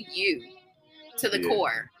still you to the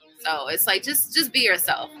core. So it's like, just be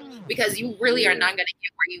yourself because you really are not going to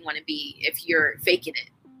get where you want to be if you're faking it.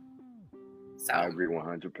 So I agree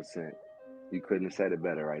 100%. You couldn't have said it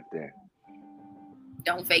better right there.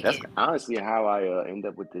 Don't fake That's it. That's honestly how I end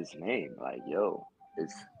up with this name. Like, yo,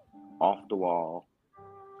 it's off the wall.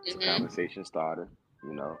 It's a conversation starter,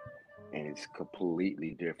 you know. And it's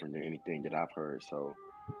completely different than anything that I've heard. So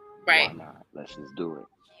why not? Let's just do it.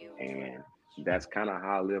 And that's kind of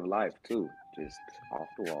how I live life too. Just off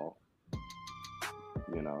the wall.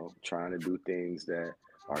 You know, trying to do things that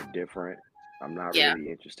are different. I'm not really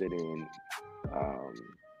interested in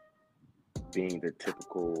being the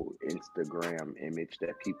typical Instagram image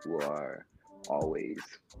that people are always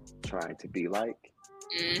trying to be like.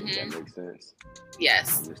 If that makes sense.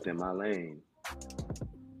 Yes. I'm just in my lane.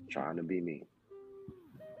 Trying to be me.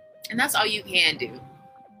 And that's all you can do.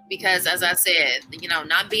 Because as I said, you know,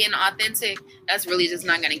 not being authentic, that's really just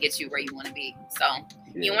not going to get you where you want to be. So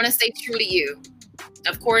you want to stay true to you.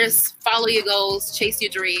 Of course, follow your goals, chase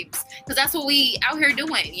your dreams. Because that's what we out here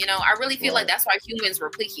doing. You know, I really feel like that's why humans were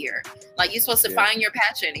put here. Like, you're supposed to find your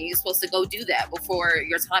passion and you're supposed to go do that before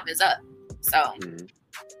your time is up. So,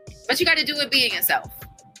 but you got to do it being yourself.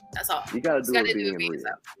 That's all. You got to do it being real.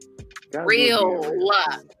 Real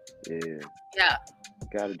love. Yeah.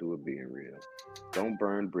 Gotta do it being real. Don't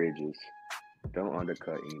burn bridges. Don't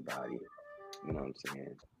undercut anybody. You know what I'm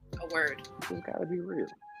saying? A word. Just gotta be real.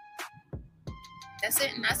 That's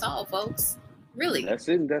it and that's all, folks. Really. That's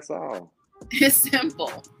it and that's all. It's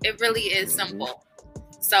simple. It really is simple.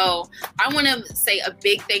 So I want to say a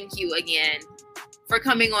big thank you again for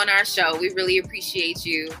coming on our show. We really appreciate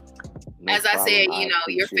you. No As problem. I said, you know,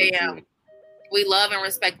 your fam. You. We love and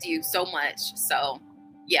respect you so much. So,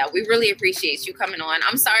 yeah, we really appreciate you coming on.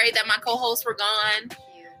 I'm sorry that my co-hosts were gone.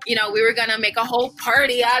 You know, we were going to make a whole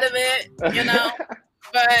party out of it, you know.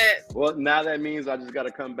 But well, now that means I just got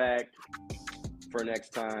to come back for next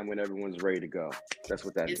time when everyone's ready to go. That's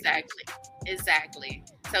what that means. Exactly.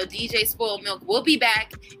 So DJ Spoiled Milk will be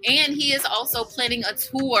back, and he is also planning a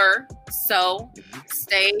tour. So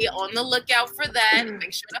stay on the lookout for that.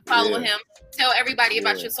 Make sure to follow him. Tell everybody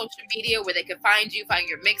about your social media, where they can find you, find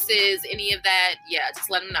your mixes, any of that. Yeah, just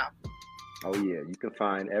let them know. Oh yeah, you can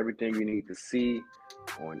find everything you need to see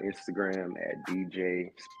on Instagram at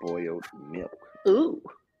DJ Spoiled Milk. Ooh,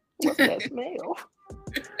 what's that smell?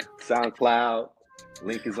 SoundCloud,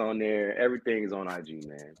 link is on there. Everything is on IG,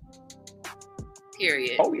 man.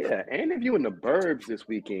 Period. Oh yeah, and if you in the burbs this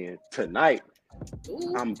weekend, tonight,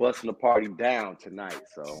 I'm busting the party down tonight.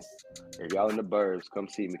 So if y'all in the burbs, come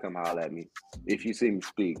see me, come holler at me. If you see me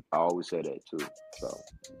speak, I always say that too. So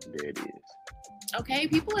there it is. Okay,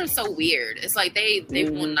 people are so weird. It's like they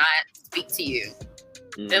will not speak to you.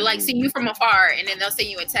 They're like seeing you from afar, and then they'll send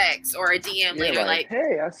you a text or a DM later, like,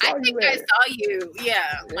 "Hey, I think I saw you."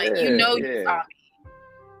 Yeah, like you saw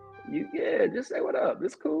me. Just say what up.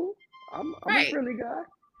 It's cool. I'm a friendly guy.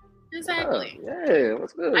 Exactly. Yeah,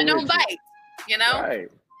 what's good? I don't bite. You know. Right.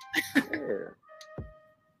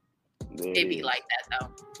 It be like that though.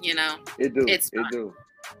 You know. It do. It's fun. It do.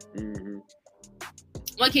 Mm-hmm.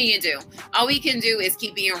 What can you do? All we can do is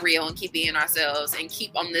keep being real and keep being ourselves and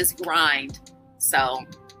keep on this grind. So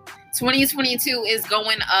 2022 is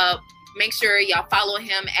going up. Make sure y'all follow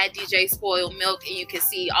him at DJ Spoiled Milk, and you can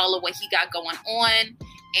see all of what he got going on.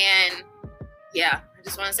 And yeah, I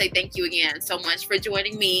just want to say thank you again so much for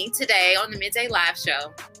joining me today on the Midday Live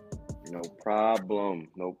Show. No problem.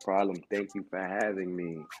 Thank you for having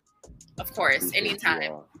me. Of course,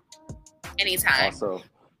 anytime. Also,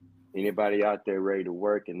 anybody out there ready to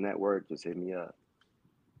work and network, just hit me up.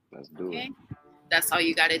 Let's do it. That's all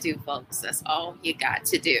you got to do, folks. That's all you got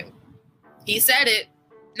to do. He said it.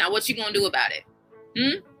 Now what you going to do about it?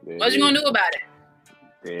 What you going to do about it?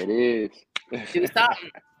 There it is. Do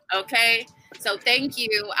something. Okay? So thank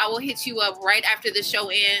you. I will hit you up right after the show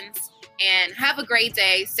ends. And have a great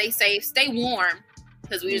day. Stay safe. Stay warm.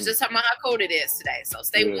 Because we were just talking about how cold it is today. So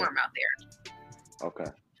stay warm out there.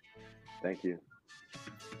 Okay. Thank you.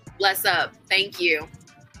 Bless up. Thank you.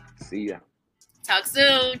 See ya. Talk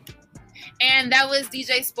soon. And that was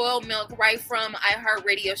DJ Spoiled Milk right from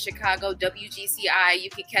iHeartRadio Chicago, WGCI.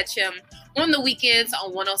 You can catch him on the weekends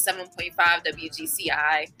on 107.5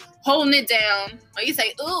 WGCI. Holding it down. Or you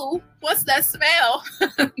say, ooh, what's that smell?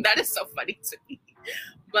 That is so funny to me.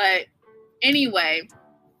 But anyway,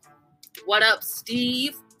 what up,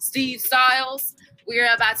 Steve? Steve Styles.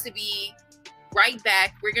 We're about to be right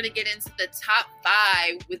back. We're going to get into the top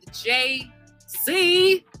 5 with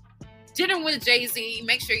Jay-Z. Dinner with Jay-Z.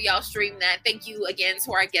 Make sure y'all stream that. Thank you again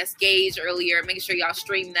to our guest Gage earlier. Make sure y'all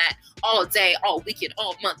stream that all day, all weekend,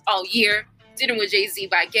 all month, all year. Dinner with Jay-Z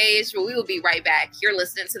by Gage. But we will be right back. You're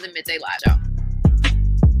listening to the Midday Live Show.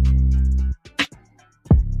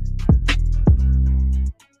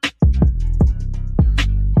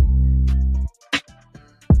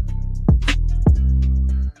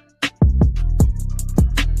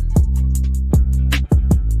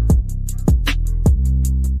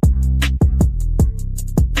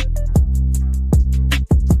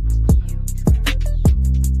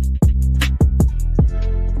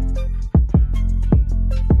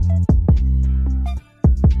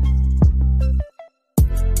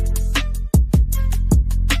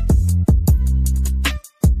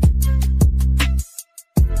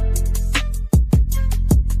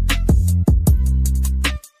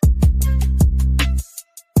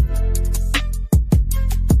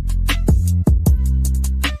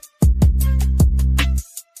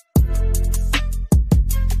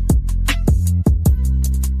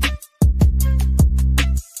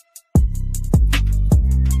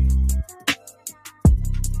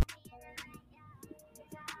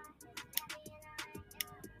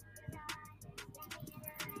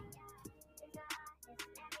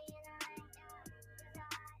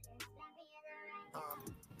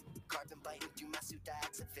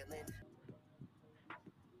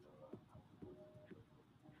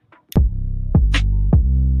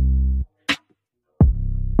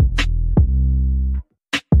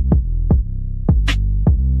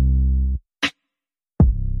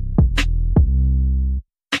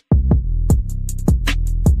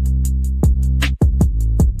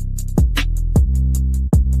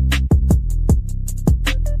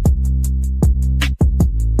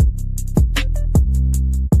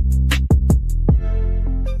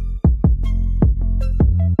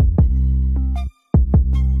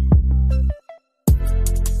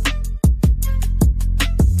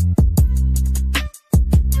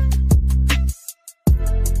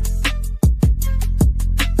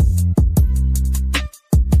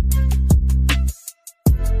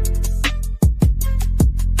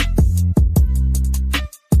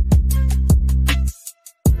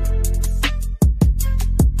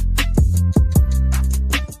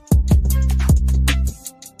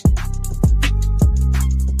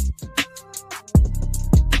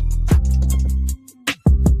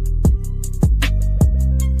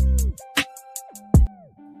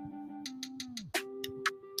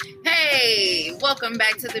 Welcome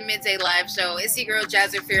back to the Midday Live Show. It's your girl,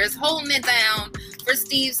 Jazzy Fierce, holding it down for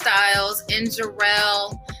Steve Styles and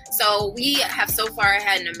Jarrell. So we have so far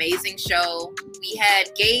had an amazing show. We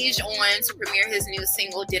had Gage on to premiere his new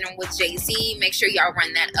single, Dinner with Jay-Z. Make sure y'all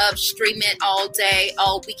run that up. Stream it all day,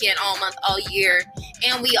 all weekend, all month, all year.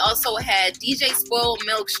 And we also had DJ Spoiled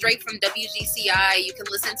Milk straight from WGCI. You can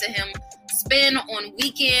listen to him spin on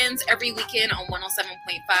weekends, every weekend on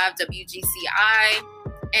 107.5 WGCI.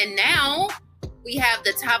 And now we have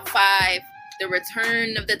the top 5, the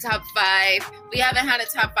return of the top 5. We haven't had a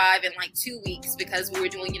top 5 in like 2 weeks because we were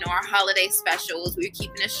doing, our holiday specials. We were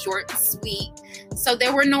keeping it short and sweet. So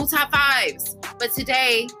there were no top 5s. But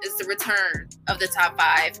today is the return of the top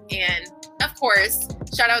 5. And of course,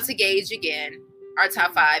 shout out to Gage again. Our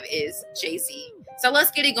top 5 is Jay-Z. So let's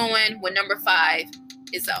get it going with number 5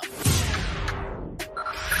 is up.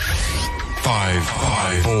 5,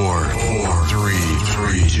 4, 3,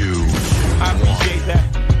 2. I appreciate that.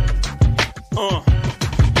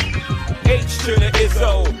 H to the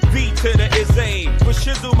Izzo, V to the Izzy. With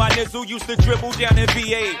Shizzle, my nizzle used to dribble down in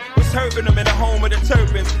VA. Was herbing them in the home of the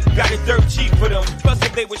turbans. Got it dirt cheap for them. Plus,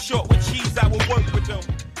 if they were short with cheese, I would work with them.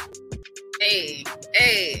 Hey.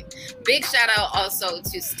 Big shout out also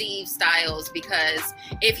to Steve Styles, because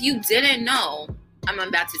if you didn't know, I'm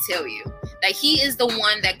about to tell you that he is the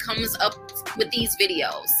one that comes up with these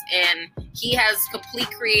videos, and he has complete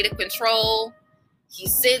creative control. He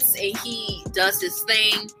sits and he does his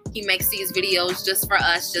thing. He makes these videos just for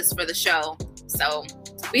us, just for the show. So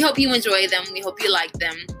we hope you enjoy them. We hope you like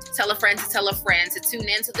them. Tell a friend to tune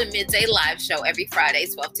in to the Midday Live Show every Friday,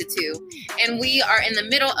 12 to 2. And we are in the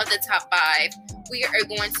middle of the top 5. We are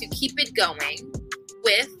going to keep it going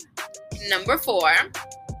with number 4,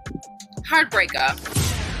 Heartbreaker.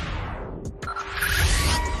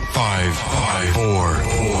 5, 4,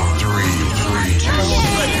 3, 2.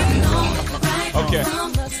 Okay.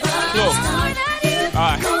 Look.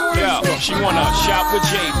 Alright, yo, she wanna shop with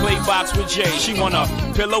Jay, play box with Jay. She wanna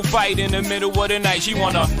pillow fight in the middle of the night. She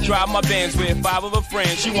wanna drive my Benz with 5 of her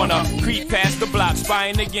friends. She wanna creep past the block,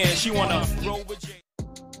 spying again. She wanna roll with Jay.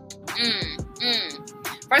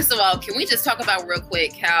 First of all, can we just talk about real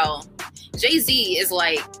quick how Jay-Z is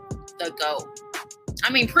like the GOAT? I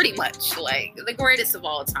mean, pretty much like the greatest of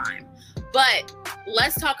all time. But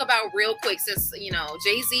let's talk about real quick, since,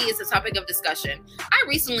 Jay-Z is the topic of discussion. I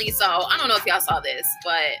recently saw, I don't know if y'all saw this,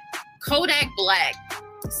 but Kodak Black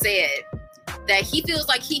said that he feels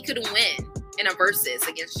like he could win in a versus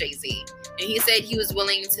against Jay-Z. And he said he was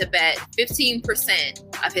willing to bet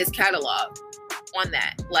 15% of his catalog on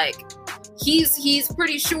that. Like, he's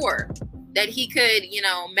pretty sure that he could,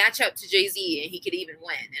 match up to Jay-Z, and he could even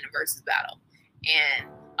win in a versus battle. And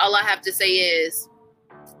all I have to say is,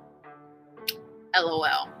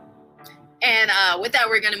 LOL. And with that,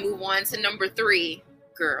 we're going to move on to number 3,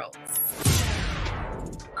 Girls.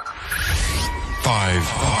 5,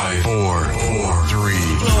 4, 3, 2.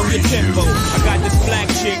 I got this black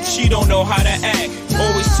chick, she don't know how to act.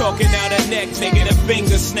 Always talking out her neck, making a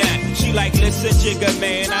finger snap. She like, listen, jigger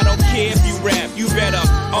man, I don't care if you rap. You better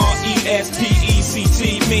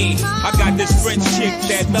RESPECT me. I got this French chick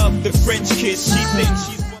that love the French kiss. She thinks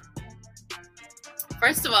she's...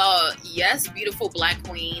 First of all, yes, beautiful black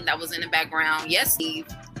queen that was in the background. Yes, Steve.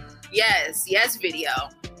 Yes, video.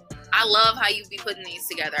 I love how you be putting these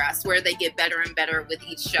together. I swear they get better and better with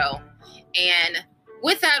each show. And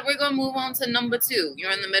with that, we're going to move on to number 2.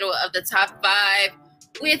 You're in the middle of the top 5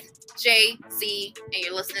 with Jay-Z, and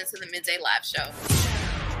you're listening to the Midday Live Show.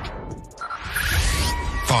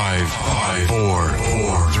 5, 4,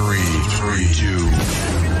 3, 2,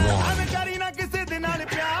 1.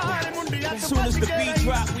 As soon as the beat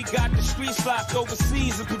drop, we got the streets locked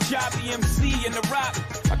overseas. A Punjabi MC in the rock.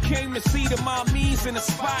 I came to see the mommies in the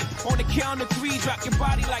spot. On the count of 3, drop your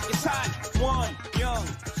body like it's hot. 1, young,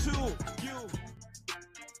 2, you.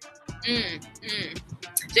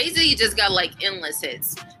 Jay-Z just got like endless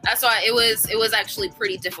hits. That's why it was actually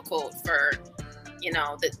pretty difficult for,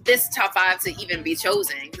 this top 5 to even be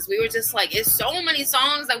chosen. Because we were just like, it's so many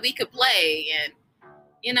songs that we could play. And,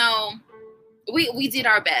 we did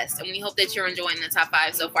our best, and we hope that you're enjoying the top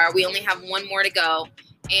 5 so far. We only have 1 more to go.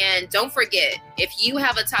 And don't forget, if you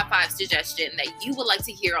have a top 5 suggestion that you would like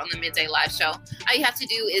to hear on the Midday Live Show, all you have to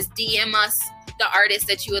do is DM us the artist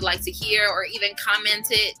that you would like to hear, or even comment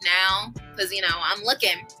it now, because, I'm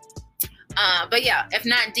looking. But yeah, if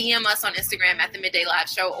not, DM us on Instagram at the Midday Live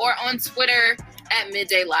Show, or on Twitter at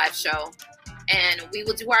Midday Live Show. And we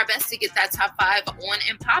will do our best to get that top 5 on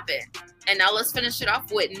and poppin'. And now let's finish it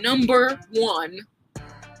off with number 1,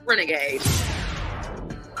 Renegade.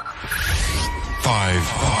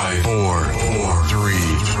 5, 4,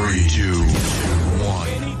 3, 2,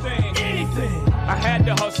 Had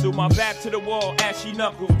to hustle, my back to the wall, ashy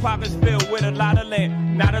knuckles, pockets filled with a lot of lint,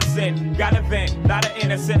 not a cent, got a vent, lot of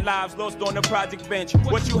innocent lives lost on the project bench.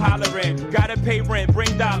 What you hollering? Gotta pay rent,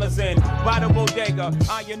 bring dollars in, buy the bodega,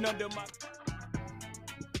 iron under my...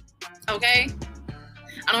 Okay?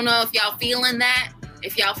 I don't know if y'all feeling that,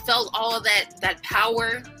 if y'all felt all of that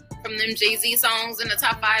power from them Jay-Z songs in the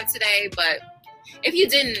top 5 today, but if you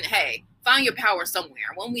didn't, hey, find your power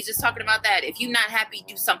somewhere. When we just talking about that, if you're not happy,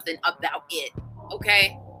 do something about it,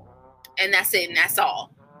 okay? And that's it, and that's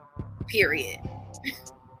all, period.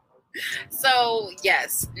 So,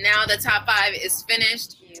 yes, now the top 5 is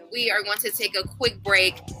finished. We are going to take a quick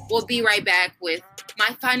break. We'll be right back with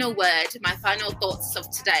my final word, my final thoughts of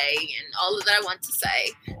today, and all of that I want to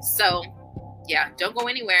say. So, yeah, don't go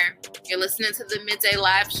anywhere. You're listening to the Midday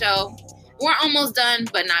Live Show. We're almost done,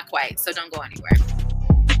 but not quite, so don't go anywhere.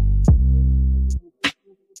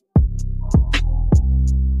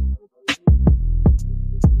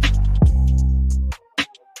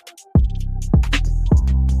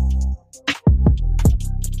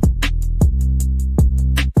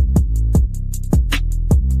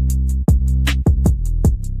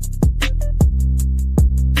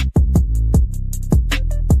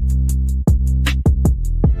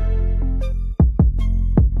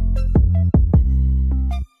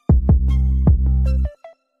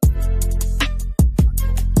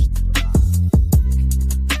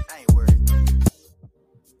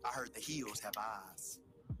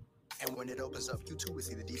 When it opens up, you too will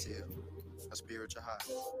see the detail. A spiritual high.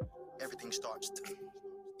 Everything starts to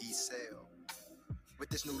decel. With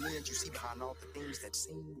this new lens, you see behind all the things that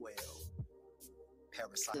seem well.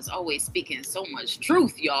 Parasite. Is always speaking so much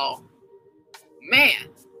truth, y'all. Man,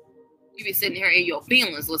 you be sitting here in your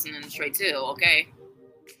feelings listening to Trey too, okay?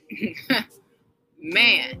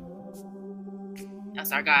 Man,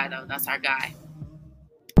 that's our guy though. That's our guy.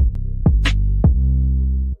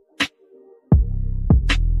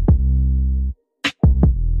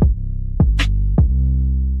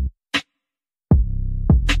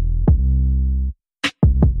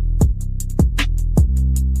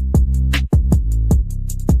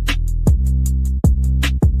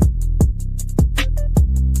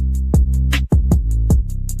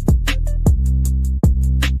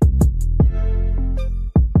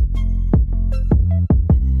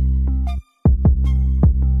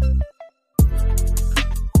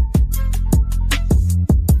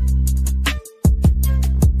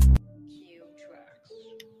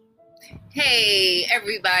 Hey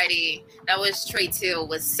everybody, that was Trey Till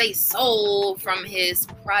with Say Soul from his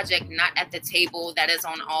project Not at the Table. That is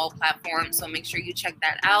on all platforms, so make sure you check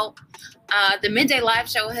that out. The Midday Live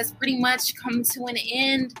Show has pretty much come to an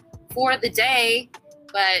end for the day,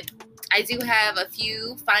 but I do have a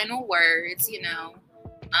few final words,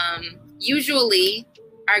 Usually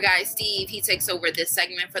our guy Steve, he takes over this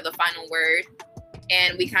segment for the final word,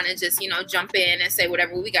 and we kind of just, jump in and say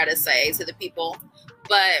whatever we got to say to the people.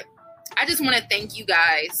 But I just want to thank you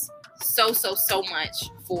guys so much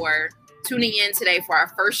for tuning in today for our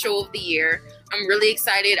first show of the year. I'm really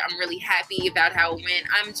excited. I'm really happy about how it went.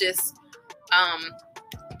 I'm just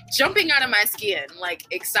jumping out of my skin,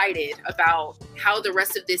 excited about how the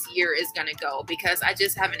rest of this year is going to go, because I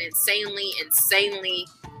just have an insanely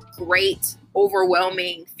great,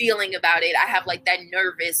 overwhelming feeling about it. I have that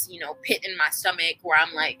nervous, pit in my stomach where I'm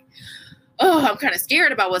I'm kind of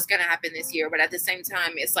scared about what's going to happen this year. But at the same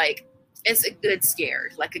time, it's it's a good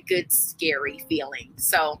scare, a good scary feeling.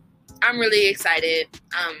 So I'm really excited.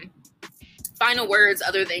 Final words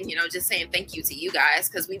other than, just saying thank you to you guys,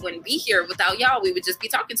 because we wouldn't be here without y'all. We would just be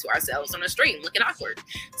talking to ourselves on a stream looking awkward.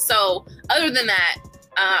 So other than that,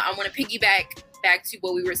 I want to piggyback back to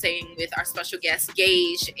what we were saying with our special guest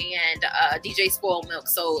Gage and DJ Spoiled Milk.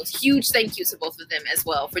 So huge thank you to both of them as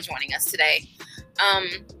well for joining us today.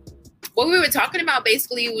 What we were talking about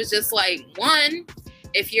basically was just one,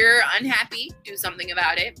 if you're unhappy, do something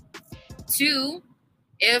about it. 2,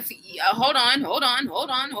 if hold on.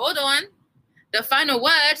 The final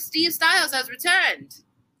word, Steve Styles has returned.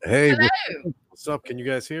 Hey, hello. What's up? Can you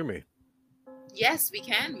guys hear me? Yes, we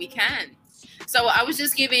can. So I was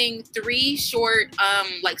just giving 3 short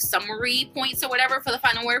summary points or whatever for the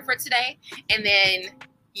final word for today, and then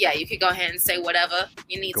you could go ahead and say whatever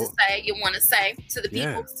you need to say, you want to say to the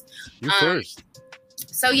people. You first.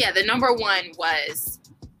 So the number 1 was,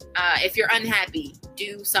 if you're unhappy,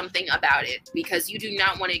 do something about it, because you do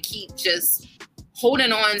not want to keep just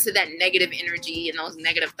holding on to that negative energy and those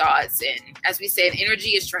negative thoughts. And as we said, energy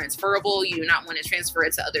is transferable. You do not want to transfer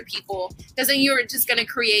it to other people, because then you're just going to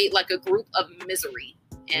create a group of misery,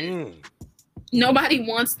 and nobody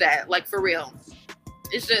wants that. For real.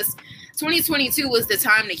 It's just 2022 was the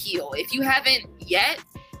time to heal. If you haven't yet,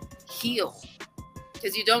 heal.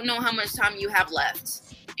 Because you don't know how much time you have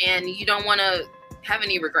left. And you don't want to have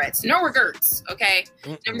any regrets. No regrets, okay?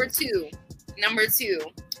 Number two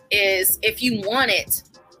is if you want it,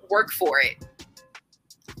 work for it.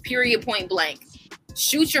 Period, point blank.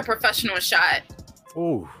 Shoot your professional shot.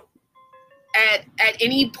 Ooh. At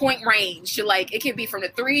any point range. Like, it could be from the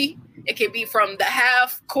 3, it could be from the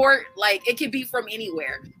half court, like it could be from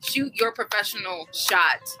anywhere. Shoot your professional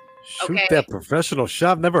shot. Shoot that professional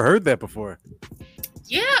shot. I've never heard that before.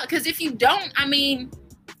 Yeah, because if you don't, I mean,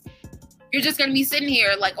 you're just gonna be sitting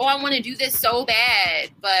here like, oh, I want to do this so bad,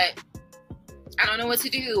 but I don't know what to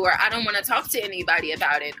do, or I don't want to talk to anybody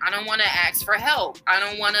about it. I don't want to ask for help. I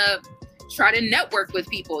don't want to try to network with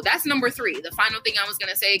people. That's number 3. The final thing I was going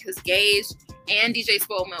to say, because Gage and DJ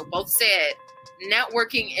Spoiled Milk both said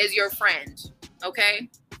networking is your friend. Okay.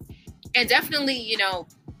 And definitely, you know,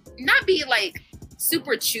 not be like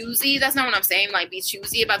super choosy. That's not what I'm saying. Like, be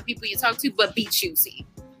choosy about the people you talk to, but be choosy,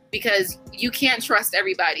 because you can't trust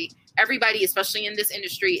everybody. Everybody, especially in this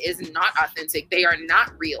industry, is not authentic. They are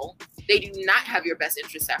not real. They do not have your best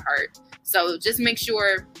interests at heart. So just make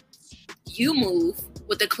sure you move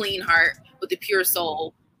with a clean heart, with a pure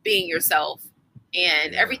soul, being yourself,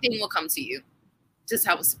 and everything will come to you just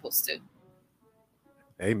how it's supposed to.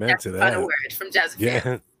 Amen. That's to the that. final word from Jazzy.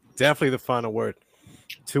 Yeah, definitely the final word.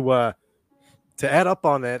 To add up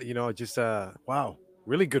on that, you know, just wow,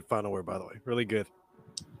 really good final word, by the way. Really good.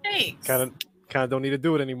 Thanks. Kind of don't need to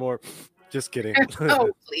do it anymore. Just kidding. Oh,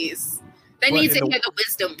 please. They need to hear the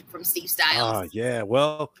wisdom from Steve Styles. Yeah.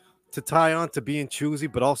 Well, to tie on to being choosy,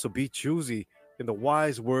 but also be choosy, in the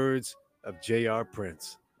wise words of J.R.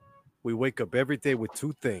 Prince, we wake up every day with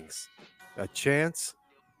 2 things, a chance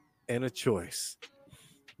and a choice.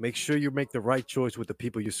 Make sure you make the right choice with the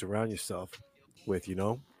people you surround yourself with, you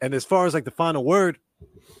know. And as far as like the final word,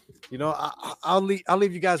 you know, I'll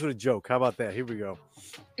leave you guys with a joke. How about that? Here we go.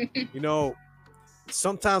 You know,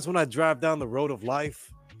 sometimes when I drive down the road of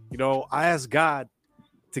life, you know, I ask God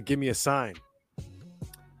to give me a sign.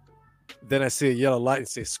 Then I see a yellow light and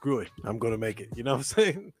say, screw it, I'm going to make it. You know what I'm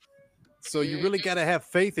saying? So you really got to have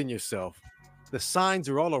faith in yourself. The signs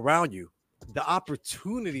are all around you. The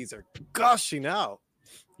opportunities are gushing out.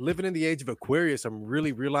 Living in the age of Aquarius, I'm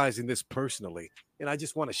really realizing this personally. And I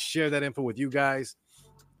just want to share that info with you guys.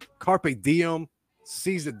 Carpe diem,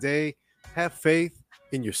 seize the day, have faith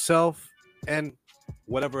in yourself and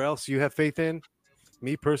whatever else you have faith in.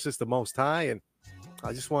 Me personally, it's the Most High, and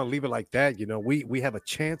I just want to leave it like that. You know, we have a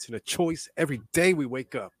chance and a choice every day we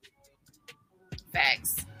wake up.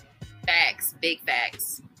 Facts. Big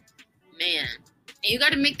facts. Man. And you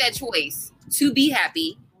got to make that choice to be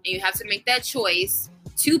happy, and you have to make that choice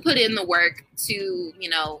to put in the work to, you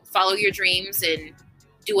know, follow your dreams and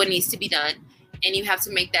do what needs to be done. And you have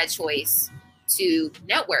to make that choice to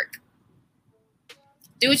network.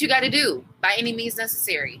 Do what you got to do by any means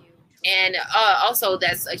necessary. And also,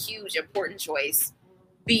 that's a huge, important choice.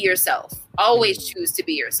 Be yourself. Always choose to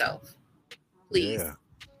be yourself. Please.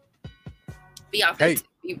 Yeah. Be authentic.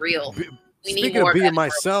 Be real. We need more of being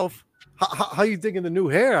myself. How you digging the new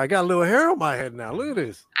hair? I got a little hair on my head now. Look at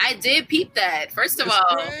this. I did peep that. First of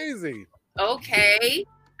all. Crazy. Okay.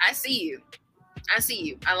 I see you.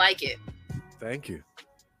 I like it. Thank you.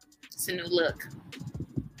 It's a new look.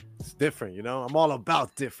 It's different, you know. I'm all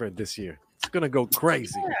about different this year. It's going to go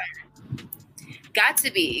crazy. Yeah. Got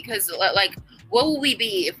to be, because like, what would we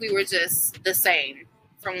be if we were just the same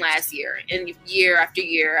from last year and year after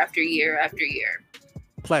year after year after year?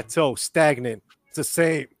 Plateau, stagnant, it's the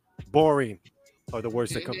same, boring are the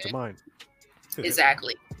words that come to mind.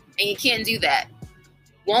 Exactly. And you can't do that.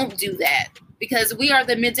 Won't do that, because we are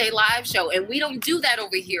the Midday Live Show, and we don't do that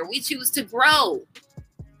over here. We choose to grow.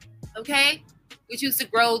 Okay? We choose to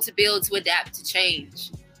grow, to build, to adapt, to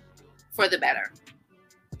change for the better.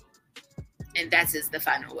 And that is the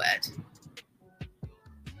final word.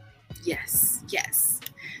 Yes.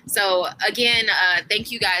 So again,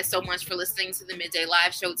 thank you guys so much for listening to the Midday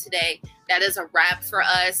Live Show today. That is a wrap for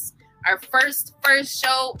us. Our first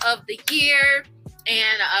show of the year.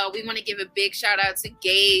 And we want to give a big shout out to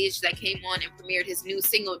Gage that came on and premiered his new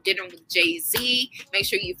single, Dinner with Jay-Z. Make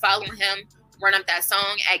sure you follow him. Run up that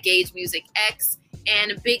song at Gage Music X.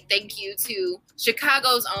 And a big thank you to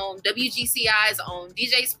Chicago's own, WGCI's own,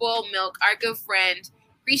 DJ Spoiled Milk, our good friend.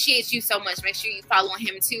 Appreciate you so much. Make sure you follow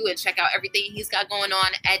him too and check out everything he's got going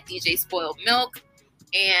on at DJ Spoiled Milk.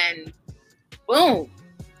 And boom.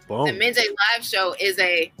 The Midday Live Show is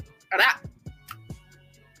a wrap.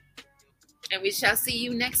 And we shall see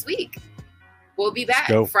you next week. We'll be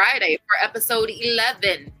back Friday for episode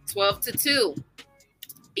 11, 12 to 2.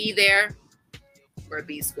 be there or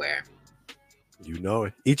be square. You know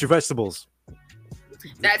it. Eat your vegetables.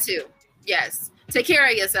 That too. Yes. Take care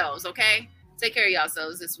of yourselves, okay? Take care of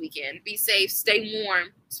yourselves this weekend. Be safe. Stay warm,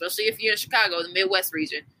 especially if you're in Chicago, the Midwest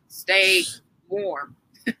region. Stay warm.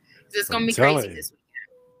 It's going to be crazy this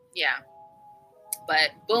weekend. Yeah.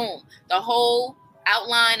 But boom, the whole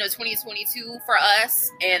outline of 2022 for us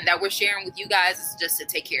and that we're sharing with you guys is just to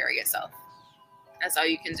take care of yourself. That's all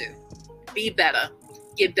you can do. Be better.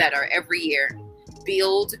 Get better every year.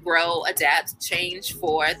 Build, grow, adapt, change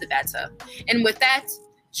for the better. And with that,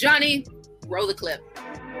 Johnny, roll the clip.